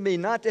been given me,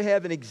 not to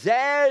have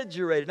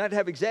exaggerated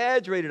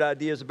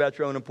ideas about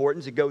your own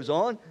importance. It goes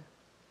on.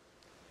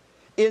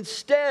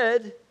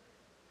 Instead,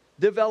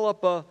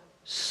 develop a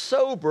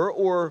sober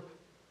or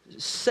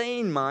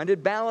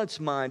sane-minded,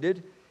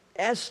 balanced-minded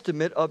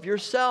estimate of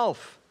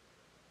yourself.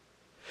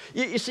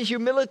 You see,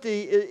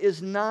 humility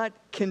is not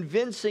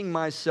convincing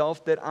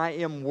myself that I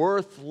am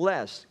worth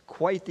less.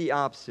 Quite the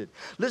opposite.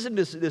 Listen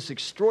to this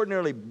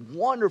extraordinarily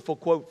wonderful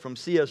quote from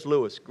C.S.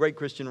 Lewis, great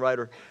Christian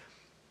writer.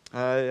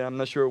 I'm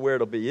not sure where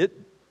it'll be.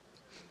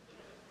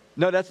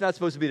 No, that's not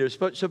supposed to be there.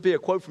 There should be a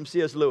quote from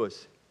C.S.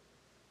 Lewis.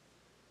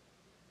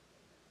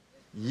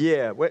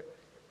 Yeah. Wait.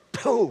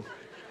 Oh,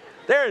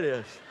 there it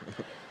is.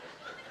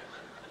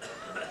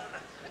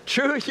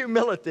 True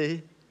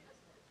humility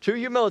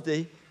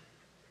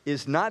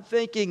is not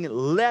thinking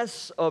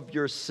less of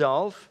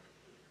yourself.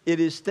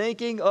 It is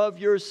thinking of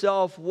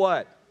yourself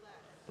what?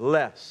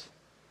 Less.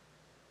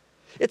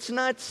 It's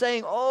not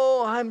saying,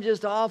 oh, I'm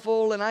just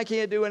awful and I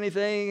can't do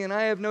anything and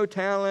I have no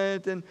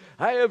talent and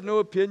I have no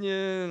opinion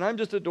and I'm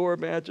just a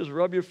doormat, just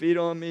rub your feet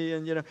on me.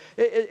 And,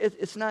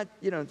 it's not,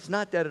 it's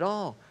not that at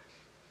all.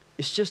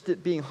 It's just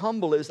that being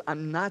humble is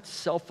I'm not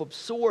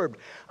self-absorbed.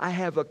 I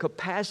have a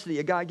capacity,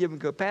 a God-given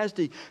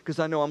capacity, because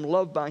I know I'm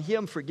loved by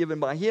Him,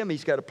 forgiven by Him.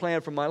 He's got a plan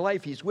for my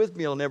life. He's with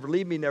me. He'll never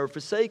leave me, never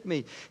forsake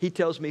me. He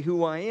tells me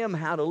who I am,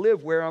 how to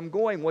live, where I'm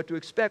going, what to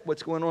expect,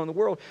 what's going on in the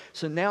world.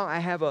 So now I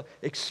have an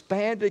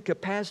expanded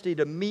capacity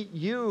to meet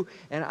you,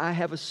 and I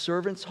have a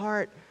servant's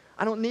heart.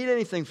 I don't need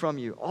anything from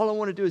you. All I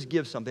want to do is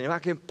give something. If I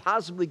can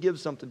possibly give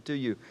something to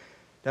you,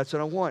 that's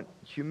what I want.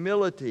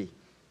 Humility.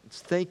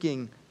 It's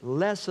thinking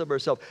less of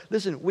ourselves.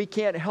 Listen, we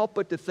can't help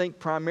but to think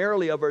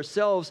primarily of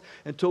ourselves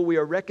until we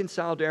are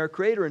reconciled to our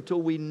Creator,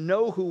 until we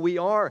know who we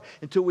are,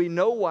 until we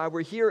know why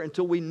we're here,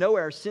 until we know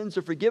our sins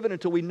are forgiven,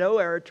 until we know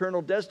our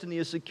eternal destiny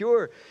is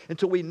secure,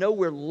 until we know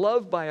we're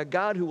loved by a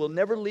God who will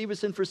never leave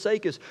us and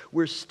forsake us.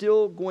 We're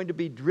still going to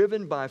be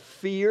driven by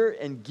fear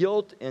and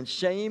guilt and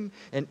shame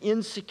and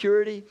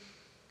insecurity,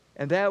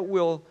 and that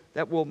will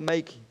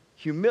make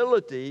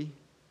humility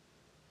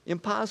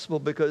impossible,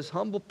 because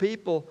humble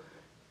people,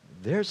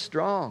 they're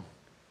strong.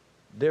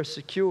 They're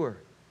secure.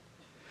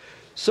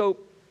 So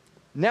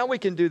now we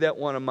can do that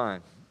one of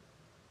mine.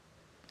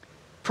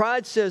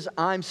 Pride says,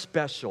 I'm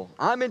special.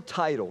 I'm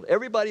entitled.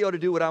 Everybody ought to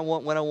do what I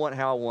want, when I want,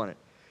 how I want it.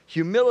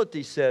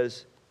 Humility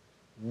says,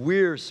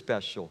 we're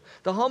special.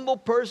 The humble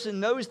person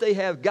knows they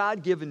have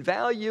God-given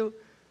value.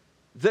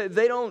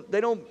 They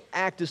don't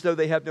act as though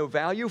they have no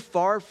value,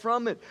 far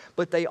from it.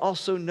 But they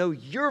also know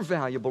you're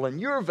valuable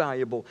and you're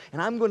valuable.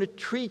 And I'm going to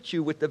treat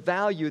you with the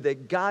value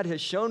that God has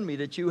shown me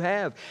that you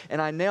have.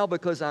 And I now,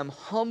 because I'm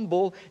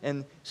humble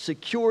and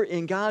secure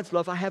in God's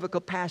love, I have a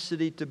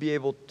capacity to be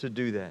able to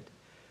do that.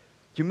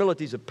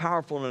 Humility is a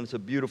powerful and it's a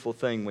beautiful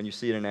thing when you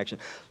see it in action.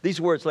 These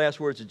words, last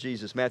words of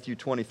Jesus, Matthew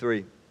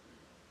 23.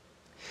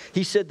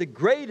 He said, the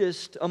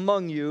greatest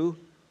among you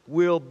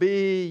will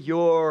be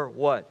your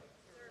what?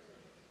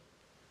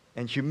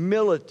 And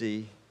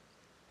humility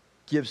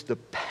gives the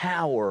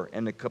power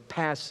and the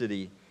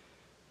capacity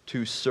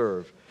to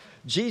serve.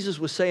 Jesus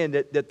was saying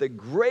that the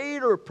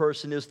greater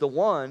person is the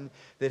one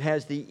that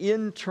has the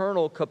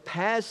internal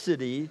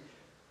capacity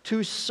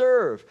to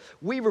serve.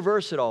 We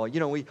reverse it all.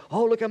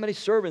 Look how many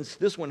servants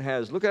this one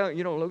has. Look how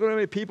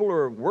many people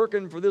are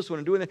working for this one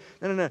and doing that.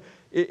 No.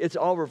 It's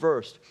all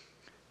reversed.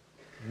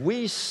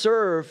 We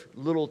serve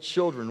little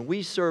children.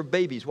 We serve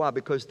babies. Why?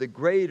 Because the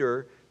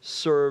greater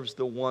serves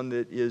the one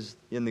that is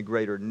in the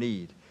greater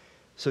need.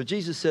 So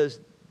Jesus says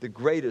the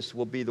greatest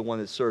will be the one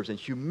that serves. And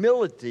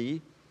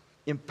humility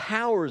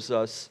empowers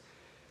us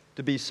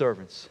to be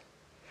servants.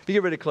 If you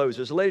get ready to close,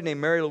 there's a lady named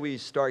Mary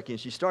Louise Starkey, and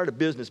she started a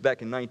business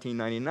back in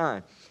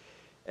 1999.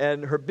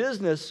 And her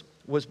business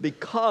was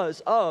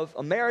because of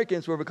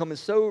Americans who were becoming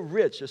so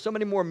rich. There's so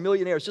many more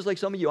millionaires, just like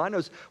some of you. I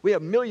know we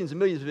have millions and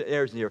millions of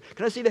millionaires in here.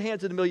 Can I see the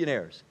hands of the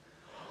millionaires?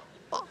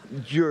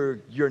 You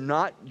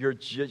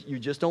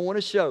just don't want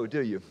to show,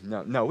 do you?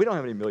 No, we don't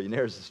have any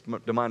millionaires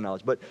to my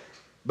knowledge.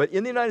 But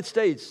in the United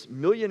States,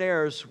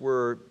 millionaires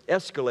were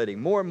escalating,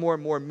 more and more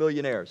and more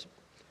millionaires.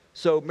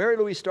 So Mary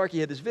Louise Starkey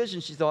had this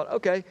vision. She thought,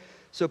 okay,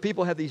 so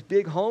people have these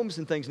big homes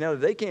and things now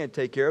that they can't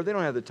take care of. They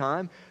don't have the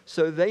time.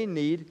 So they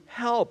need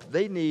help.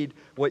 They need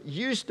what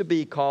used to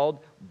be called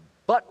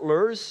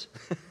butlers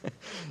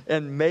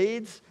and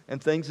maids and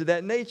things of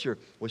that nature.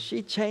 Well,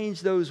 she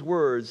changed those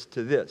words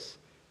to this: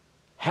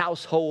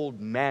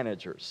 household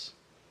managers.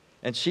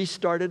 And she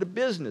started a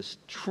business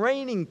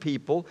training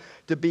people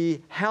to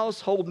be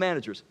household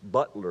managers,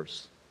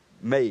 butlers,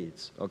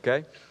 maids,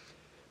 okay?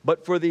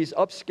 But for these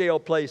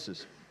upscale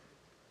places.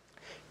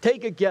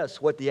 Take a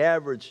guess what the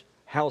average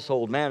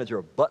household manager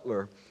or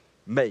butler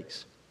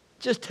makes.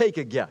 Just take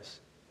a guess.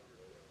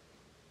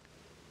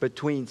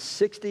 Between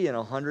 $60,000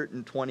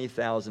 and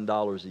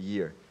 $120,000 a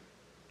year.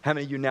 How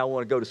many of you now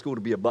want to go to school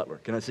to be a butler?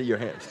 Can I see your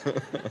hands?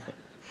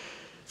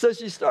 So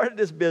she started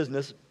this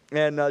business,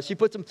 and she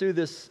puts them through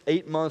this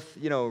 8-month,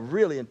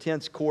 really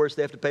intense course.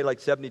 They have to pay like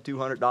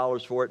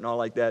 $7,200 for it and all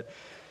like that.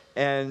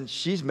 And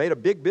she's made a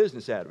big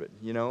business out of it,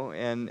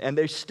 And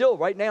they're still,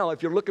 right now,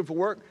 if you're looking for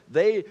work,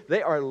 they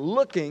are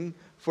looking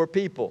for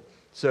people.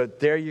 So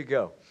there you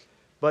go.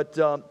 But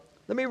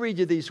let me read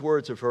you these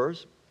words of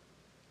hers.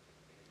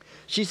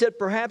 She said,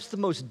 perhaps the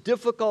most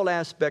difficult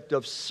aspect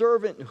of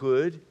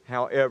servanthood,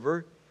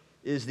 however,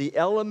 is the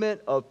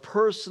element of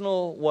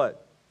personal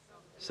what?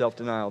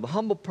 Self-denial. The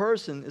humble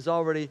person has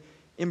already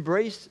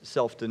embraced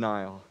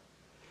self-denial.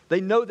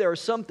 They know there are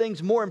some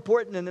things more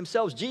important than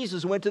themselves.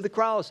 Jesus went to the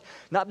cross,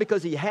 not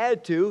because he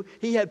had to.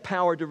 He had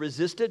power to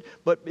resist it,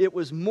 but it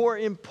was more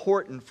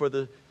important for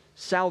the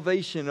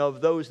salvation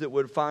of those that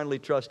would finally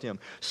trust him.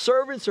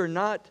 Servants are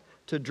not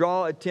to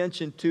draw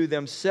attention to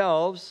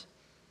themselves.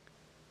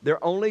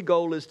 Their only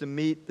goal is to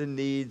meet the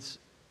needs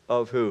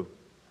of who?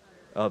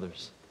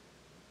 Others.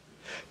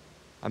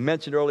 I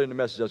mentioned earlier in the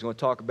message I was going to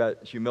talk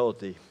about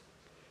humility.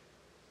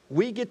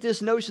 We get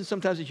this notion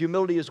sometimes that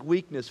humility is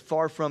weakness.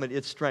 Far from it,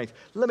 it's strength.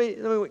 Let me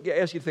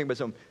ask you to think about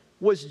something.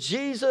 Was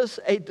Jesus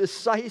a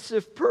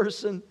decisive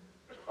person?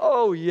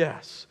 Oh,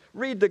 yes.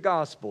 Read the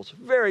Gospels.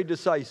 Very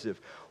decisive.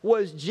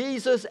 Was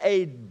Jesus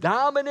a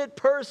dominant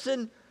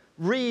person?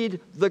 Read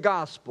the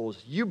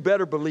Gospels. You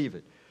better believe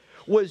it.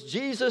 Was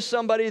Jesus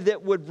somebody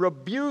that would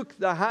rebuke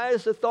the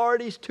highest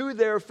authorities to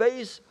their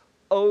face?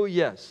 Oh,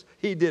 yes,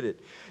 he did it.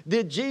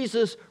 Did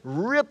Jesus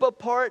rip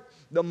apart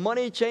the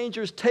money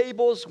changers'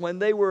 tables when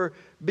they were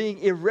being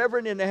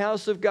irreverent in the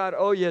house of God?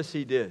 Oh, yes,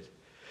 he did.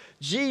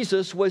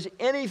 Jesus was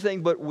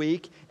anything but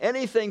weak,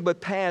 anything but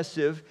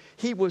passive.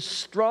 He was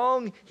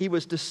strong. He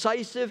was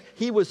decisive.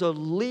 He was a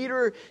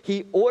leader.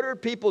 He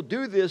ordered people,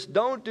 do this,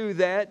 don't do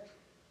that.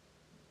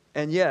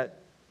 And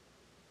yet,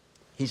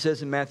 he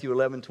says in Matthew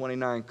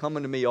 11:29, "Come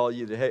unto me, all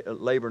you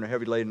that labor and are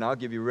heavy laden, and I'll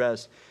give you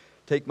rest.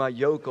 Take my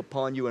yoke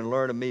upon you and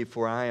learn of me,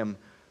 for I am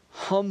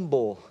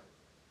humble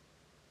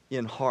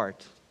in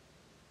heart,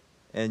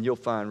 and you'll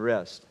find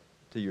rest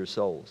to your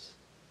souls."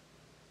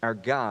 Our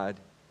God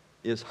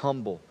is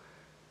humble,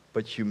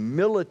 but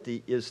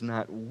humility is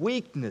not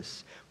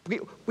weakness.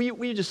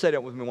 Will you just say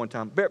that with me one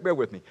time? Bear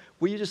with me.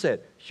 Will you just say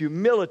it?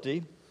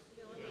 Humility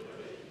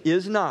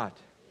is not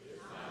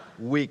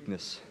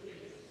weakness.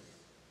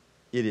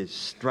 It is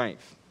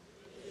strength.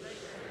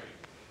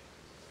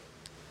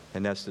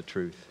 And that's the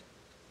truth.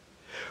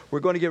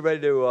 We're going to get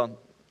ready to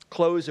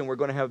close, and we're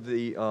going to have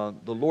the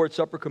Lord's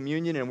Supper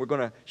communion, and we're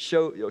going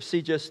to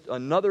see just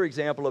another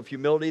example of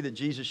humility that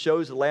Jesus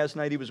shows the last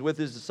night he was with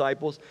his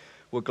disciples.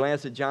 We'll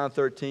glance at John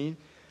 13.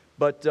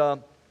 But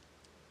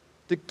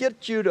to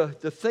get you to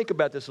think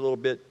about this a little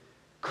bit,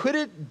 could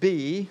it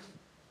be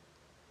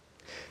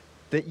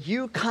that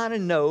you kind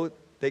of know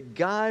that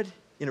God,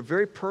 in a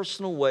very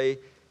personal way,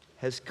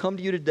 has come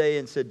to you today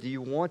and said, do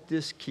you want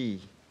this key?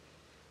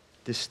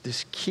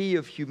 This key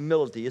of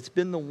humility. It's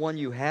been the one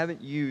you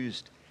haven't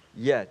used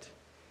yet.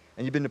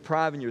 And you've been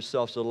depriving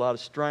yourself of a lot of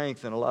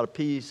strength and a lot of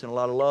peace and a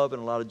lot of love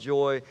and a lot of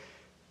joy.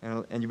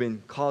 And you've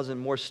been causing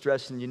more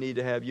stress than you need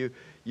to have.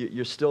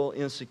 You're still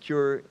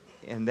insecure,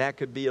 and that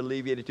could be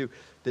alleviated too.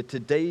 That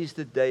today's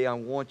the day I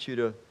want you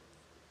to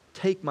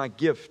take my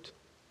gift,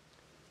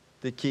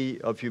 the key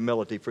of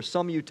humility. For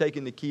some of you,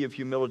 taking the key of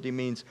humility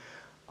means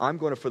I'm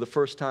going to, for the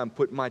first time,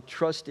 put my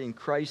trust in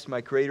Christ,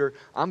 my Creator.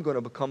 I'm going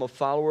to become a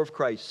follower of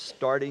Christ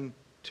starting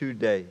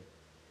today.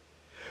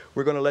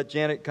 We're going to let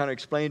Janet kind of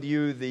explain to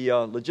you the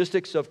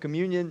logistics of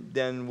communion.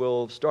 Then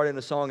we'll start in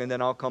a song, and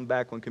then I'll come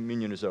back when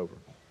communion is over.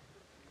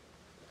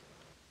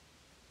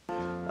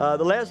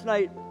 The last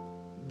night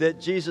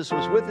that Jesus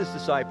was with his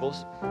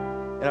disciples,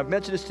 and I've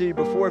mentioned this to you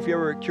before. If you're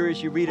ever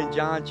curious, you read in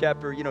John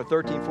chapter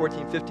 13,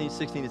 14, 15,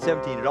 16, and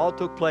 17. It all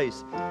took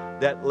place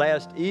that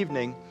last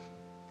evening.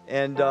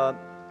 And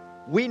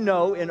we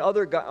know in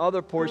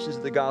other portions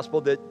of the gospel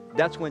that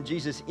that's when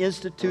Jesus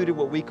instituted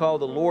what we call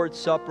the Lord's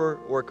Supper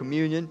or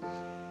communion.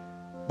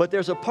 But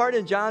there's a part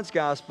in John's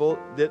gospel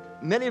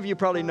that many of you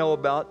probably know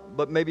about,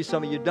 but maybe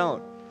some of you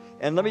don't.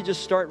 And let me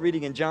just start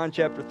reading in John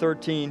chapter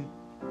 13,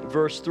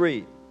 verse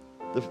 3.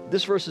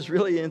 This verse is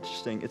really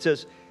interesting. It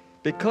says,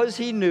 "Because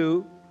he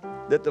knew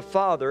that the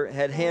Father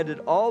had handed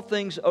all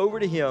things over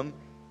to him,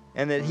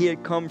 and that he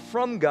had come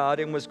from God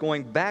and was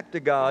going back to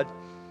God,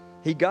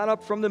 he got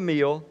up from the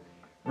meal,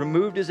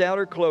 removed his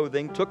outer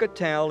clothing, took a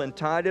towel and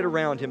tied it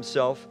around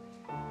himself.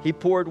 He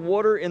poured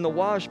water in the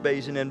wash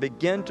basin and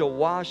began to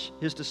wash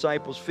his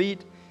disciples'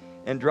 feet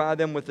and dry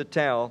them with the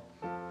towel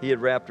he had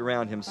wrapped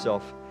around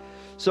himself."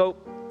 So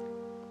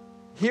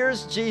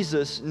here's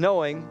Jesus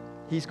knowing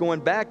he's going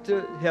back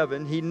to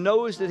heaven. He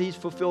knows that he's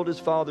fulfilled his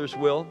Father's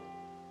will.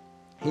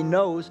 He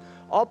knows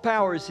all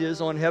power is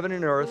his on heaven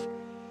and earth.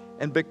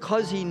 And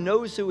because he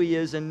knows who he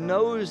is and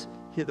knows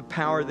the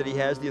power that he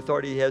has, the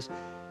authority he has,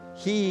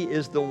 he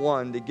is the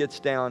one that gets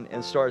down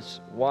and starts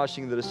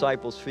washing the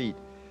disciples' feet.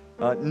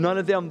 None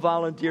of them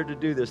volunteered to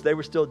do this. They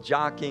were still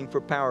jockeying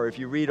for power. If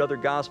you read other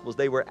Gospels,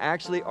 they were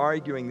actually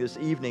arguing this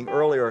evening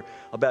earlier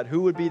about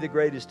who would be the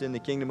greatest in the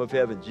kingdom of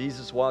heaven.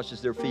 Jesus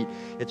washes their feet.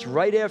 It's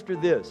right after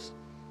this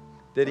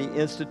that he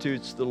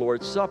institutes the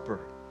Lord's Supper.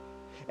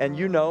 And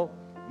you know,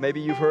 maybe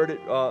you've heard it.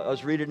 I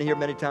was reading it here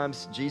many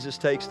times. Jesus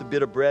takes the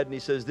bit of bread and he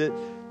says,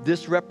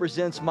 "This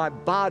represents my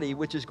body,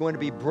 which is going to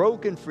be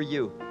broken for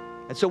you.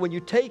 And so when you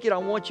take it, I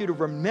want you to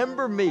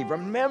remember me.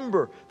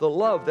 Remember the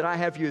love that I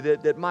have for you,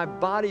 that my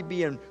body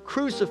being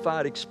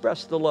crucified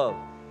expressed the love."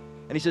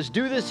 And he says,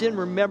 "Do this in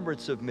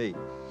remembrance of me."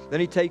 Then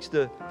he takes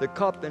the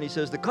cup and he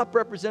says, "The cup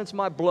represents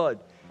my blood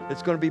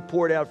that's going to be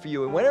poured out for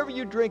you. And whenever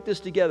you drink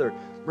this together,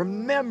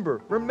 remember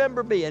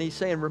me." And he's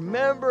saying,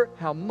 "Remember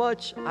how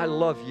much I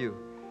love you."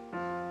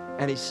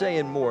 And he's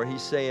saying more.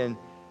 He's saying,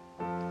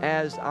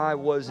 "As I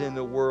was in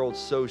the world,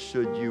 so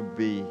should you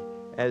be."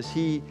 As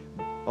he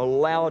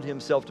allowed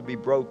himself to be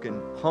broken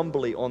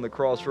humbly on the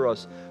cross for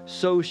us,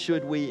 so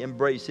should we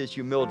embrace his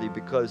humility,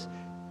 because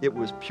it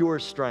was pure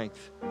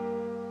strength.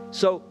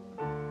 So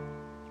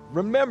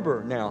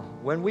remember now,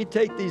 when we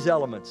take these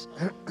elements,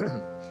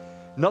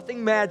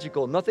 Nothing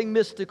magical, nothing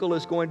mystical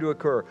is going to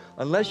occur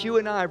unless you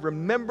and I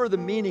remember the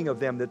meaning of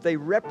them, that they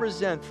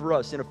represent for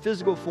us in a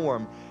physical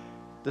form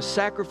the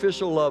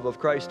sacrificial love of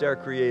Christ our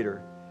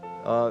Creator.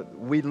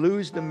 We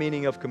lose the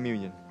meaning of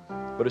communion.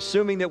 But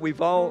assuming that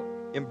we've all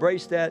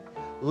embraced that,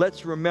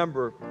 let's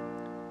remember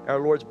our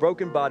Lord's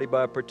broken body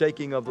by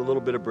partaking of the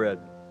little bit of bread.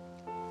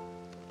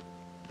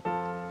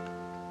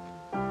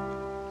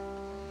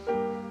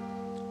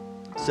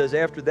 It says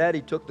after that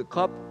he took the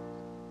cup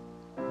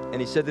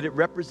and he said that it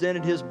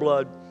represented his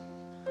blood.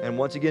 And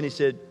once again he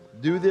said,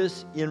 do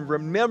this in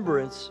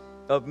remembrance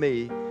of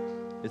me.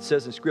 It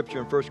says in Scripture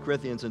in 1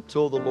 Corinthians,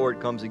 until the Lord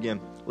comes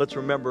again. Let's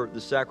remember the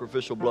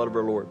sacrificial blood of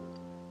our Lord.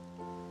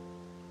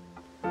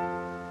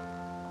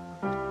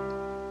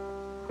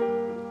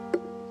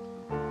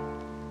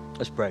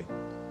 Let's pray.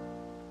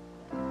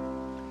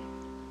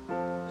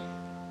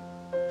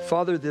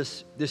 Father,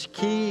 this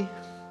key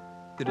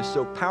that is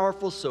so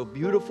powerful, so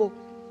beautiful,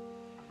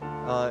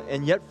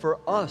 and yet for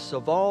us,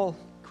 of all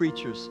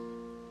creatures,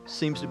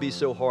 seems to be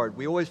so hard.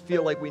 We always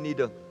feel like we need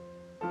to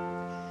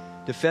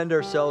defend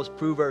ourselves,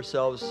 prove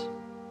ourselves.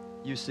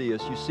 You see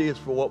us. You see us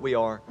for what we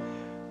are.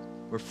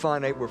 We're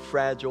finite, we're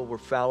fragile, we're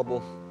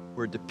fallible,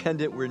 we're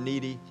dependent, we're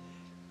needy.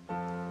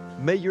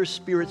 May your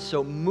Spirit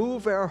so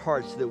move our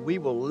hearts that we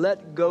will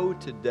let go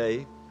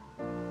today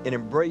and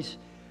embrace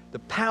the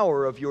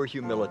power of your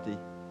humility.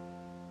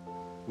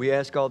 We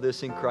ask all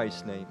this in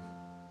Christ's name.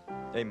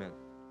 Amen.